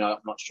Zealand. I mean, I'm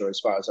not sure as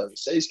far as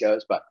overseas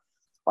goes, but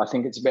I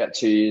think it's about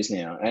 2 years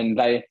now. And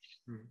they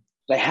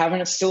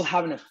still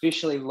haven't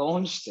officially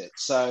launched it.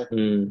 So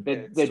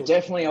they're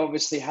definitely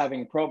obviously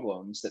having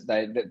problems that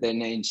they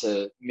need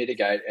to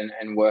mitigate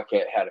and work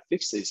out how to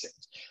fix these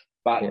things.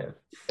 But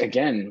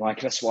again,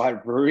 like, that's why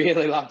I'd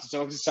really love to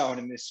talk to someone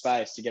in this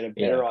space to get a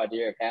better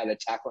idea of how they're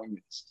tackling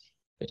this.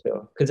 For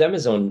sure. Because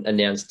Amazon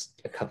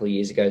announced a couple of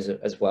years ago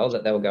as well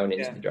that they were going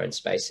into the drone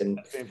space,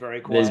 and been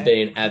very quiet. There's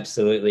been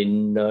absolutely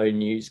no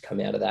news come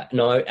out of that.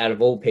 No, out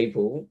of all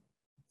people,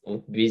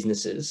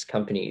 businesses,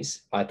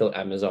 companies, I thought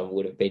Amazon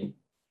would have been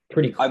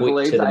pretty quick to the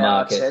market. I believe they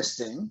are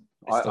testing.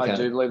 I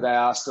do believe they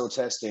are still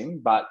testing,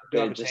 but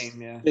they're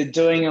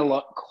doing a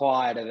lot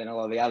quieter than a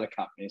lot of the other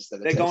companies.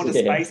 They're going to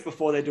space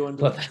before they're doing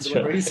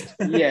deliveries.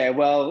 Yeah,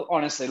 well,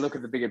 honestly, look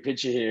at the bigger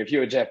picture here. If you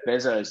were Jeff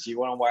Bezos, do you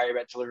want to worry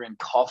about delivering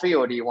coffee,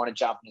 or do you want to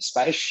jump in a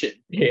spaceship?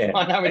 Yeah,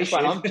 I know which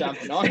one I'm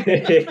jumping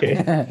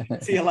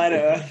on. See you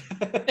later.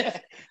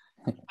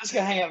 Let's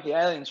go hang out with the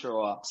aliens for a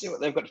while. See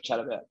what they've got to chat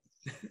about.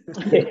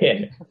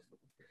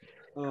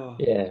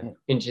 Yeah,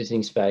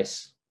 interesting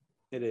space.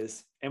 It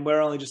is. And we're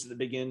only just at the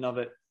beginning of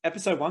it.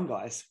 Episode 1,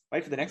 guys.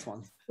 Wait for the next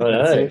one.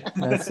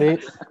 That's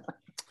it.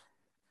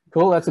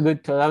 Cool. That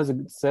was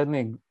certainly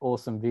an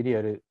awesome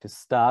video to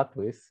start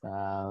with.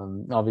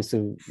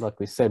 Obviously, like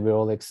we said, we're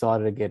all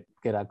excited to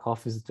get our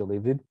coffees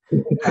delivered.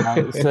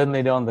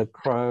 Certainly on the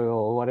crow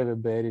or whatever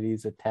bird it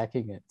is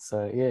attacking it.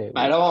 So yeah.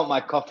 Mate, I want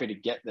my coffee to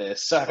get there,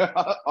 so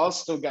I'll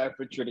still go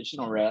for a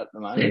traditional route at the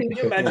moment. Can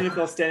you imagine if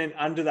they're standing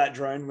under that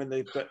drone when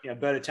the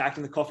bird attacked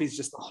and the coffee's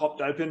just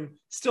hopped open,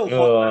 still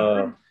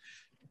hot?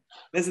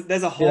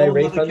 There's a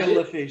whole other kettle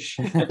of fish.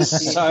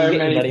 So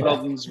many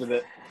problems with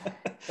it.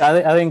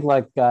 I think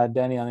like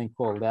Danny,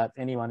 called out,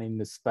 anyone in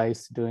the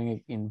space doing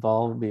it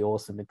involved would be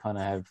awesome to kind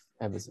of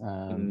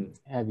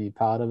have you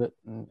part of it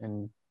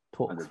and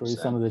talk 100%. Through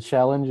some of the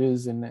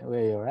challenges and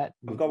where you're at.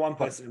 I've got one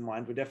person in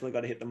mind. We definitely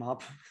got to hit them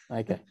up.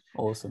 Okay,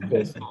 awesome.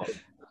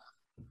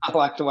 I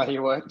like the way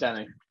you work,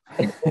 Danny.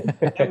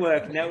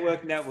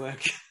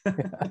 Network.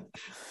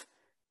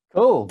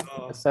 Cool.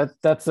 So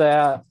that's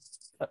our.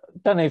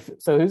 Don't know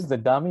so who's the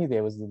dummy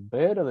there? Was it the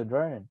bird or the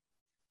drone?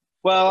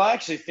 Well, I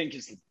actually think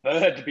it's the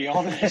bird, to be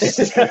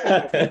honest.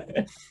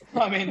 I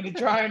mean, the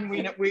drone,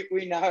 we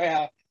know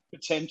our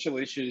potential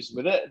issues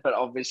with it, but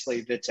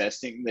obviously they're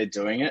testing, they're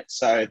doing it,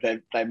 so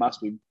they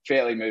must be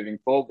fairly moving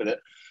forward with it.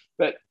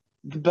 But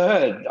the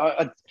bird,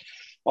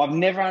 I've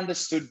never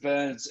understood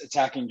birds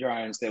attacking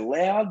drones. They're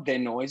loud, they're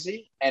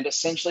noisy, and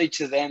essentially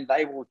to them,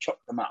 they will chop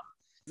them up.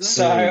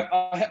 So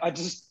I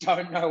just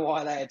don't know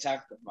why they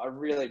attack them. I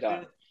really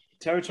don't.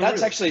 Territorial.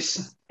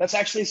 That's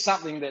actually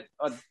something that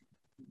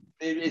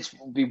it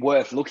would be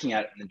worth looking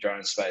at in the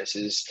drone space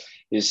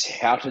is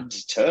how to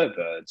deter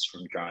birds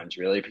from drones,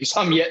 really, because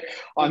I'm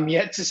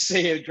yet to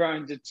see a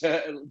drone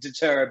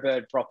deter a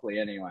bird properly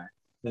anyway.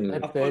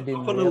 I've put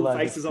little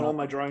faces on all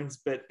my drones,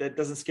 but that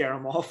doesn't scare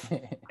them off.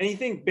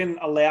 Anything been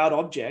a loud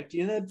object,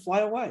 they'd fly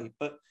away.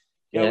 But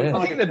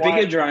I think the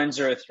bigger drones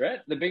are a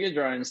threat. The bigger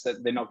drones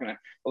that they're not going to,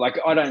 like,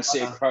 I don't see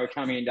a crow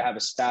coming in to have a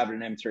stab at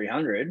an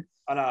M300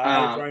 or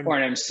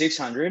an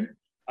M600.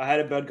 I had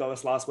a bird go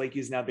us last week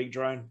using our big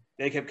drone.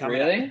 They kept coming.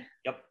 Really?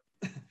 Yep.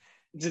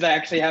 Did they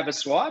actually have a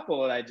swipe,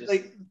 or they just?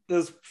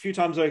 There's a few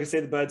times where I could see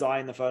the bird's eye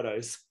in the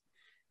photos.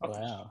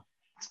 Wow.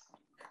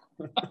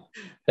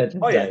 Yeah.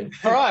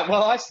 All right.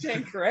 Well, I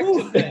stand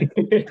corrected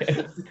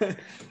then.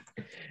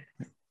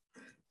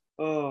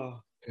 Oh,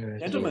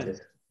 gentlemen,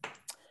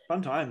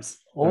 fun times.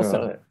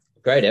 Awesome. Right.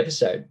 Great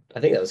episode. I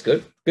think that was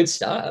good. Good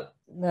start.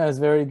 That was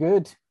very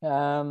good.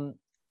 So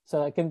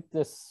I can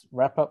just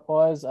wrap up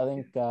wise. I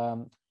think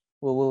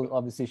we'll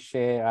obviously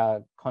share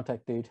our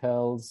contact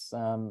details.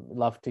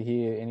 Love to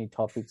hear any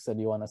topics that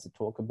you want us to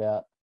talk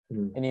about.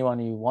 Anyone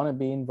you want to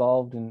be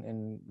involved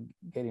and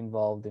get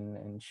involved in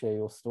and share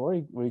your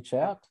story, reach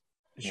out.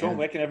 Sean,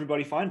 where can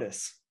everybody find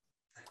us?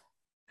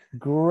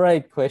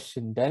 Great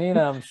question, Danny, and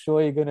I'm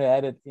sure you're going to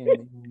add it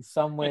in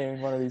somewhere in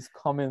one of these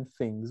common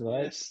things,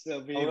 right? Yes, there'll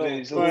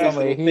be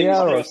somewhere here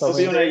or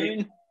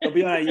somewhere. It'll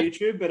be on our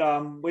YouTube, but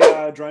we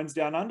are Drones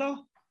Down Under.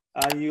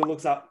 You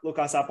look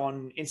us up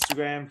on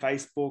Instagram,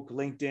 Facebook,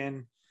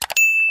 LinkedIn.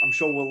 I'm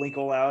sure we'll link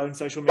all our own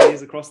social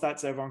medias across that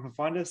so everyone can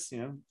find us,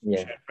 share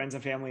friends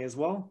and family as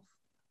well.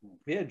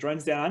 Yeah,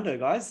 Drones Down Under,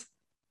 guys.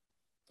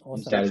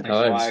 Awesome.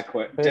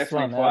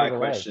 Definitely fire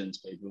questions,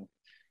 people.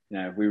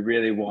 We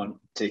really want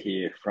to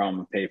hear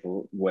from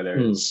people, whether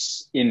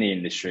it's in the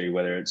industry,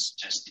 whether it's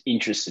just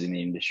interested in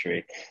the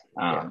industry.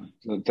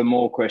 The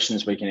more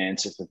questions we can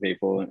answer for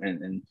people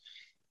and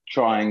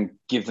try and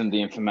give them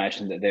the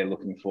information that they're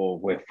looking for,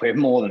 we're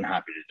more than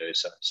happy to do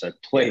so. So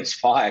please,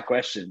 fire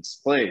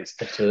questions, please.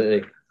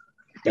 Absolutely.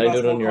 Don't do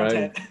it on your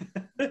own.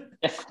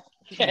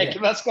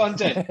 Give us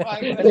content.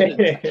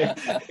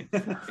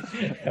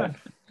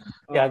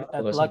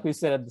 Like we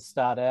said at the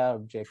start, our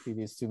objective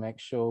is to make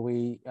sure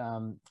we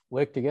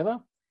work together.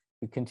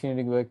 We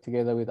continue to work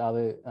together with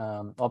other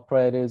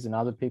operators and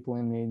other people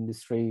in the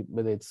industry,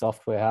 whether it's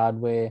software,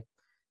 hardware,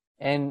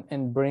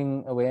 and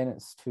bring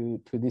awareness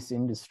to this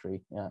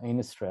industry in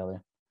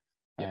Australia.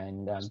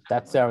 And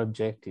that's our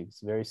objective.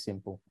 It's very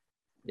simple.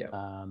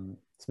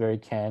 It's very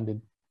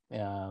candid.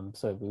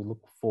 So we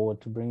look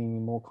forward to bringing you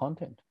more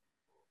content.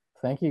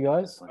 Thank you,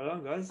 guys. Right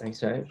on, guys.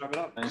 Thanks, Dave. Wrap it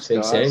up.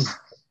 Speak soon.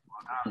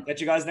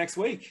 Catch you guys next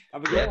week.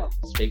 Have a good one.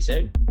 Speak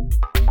soon.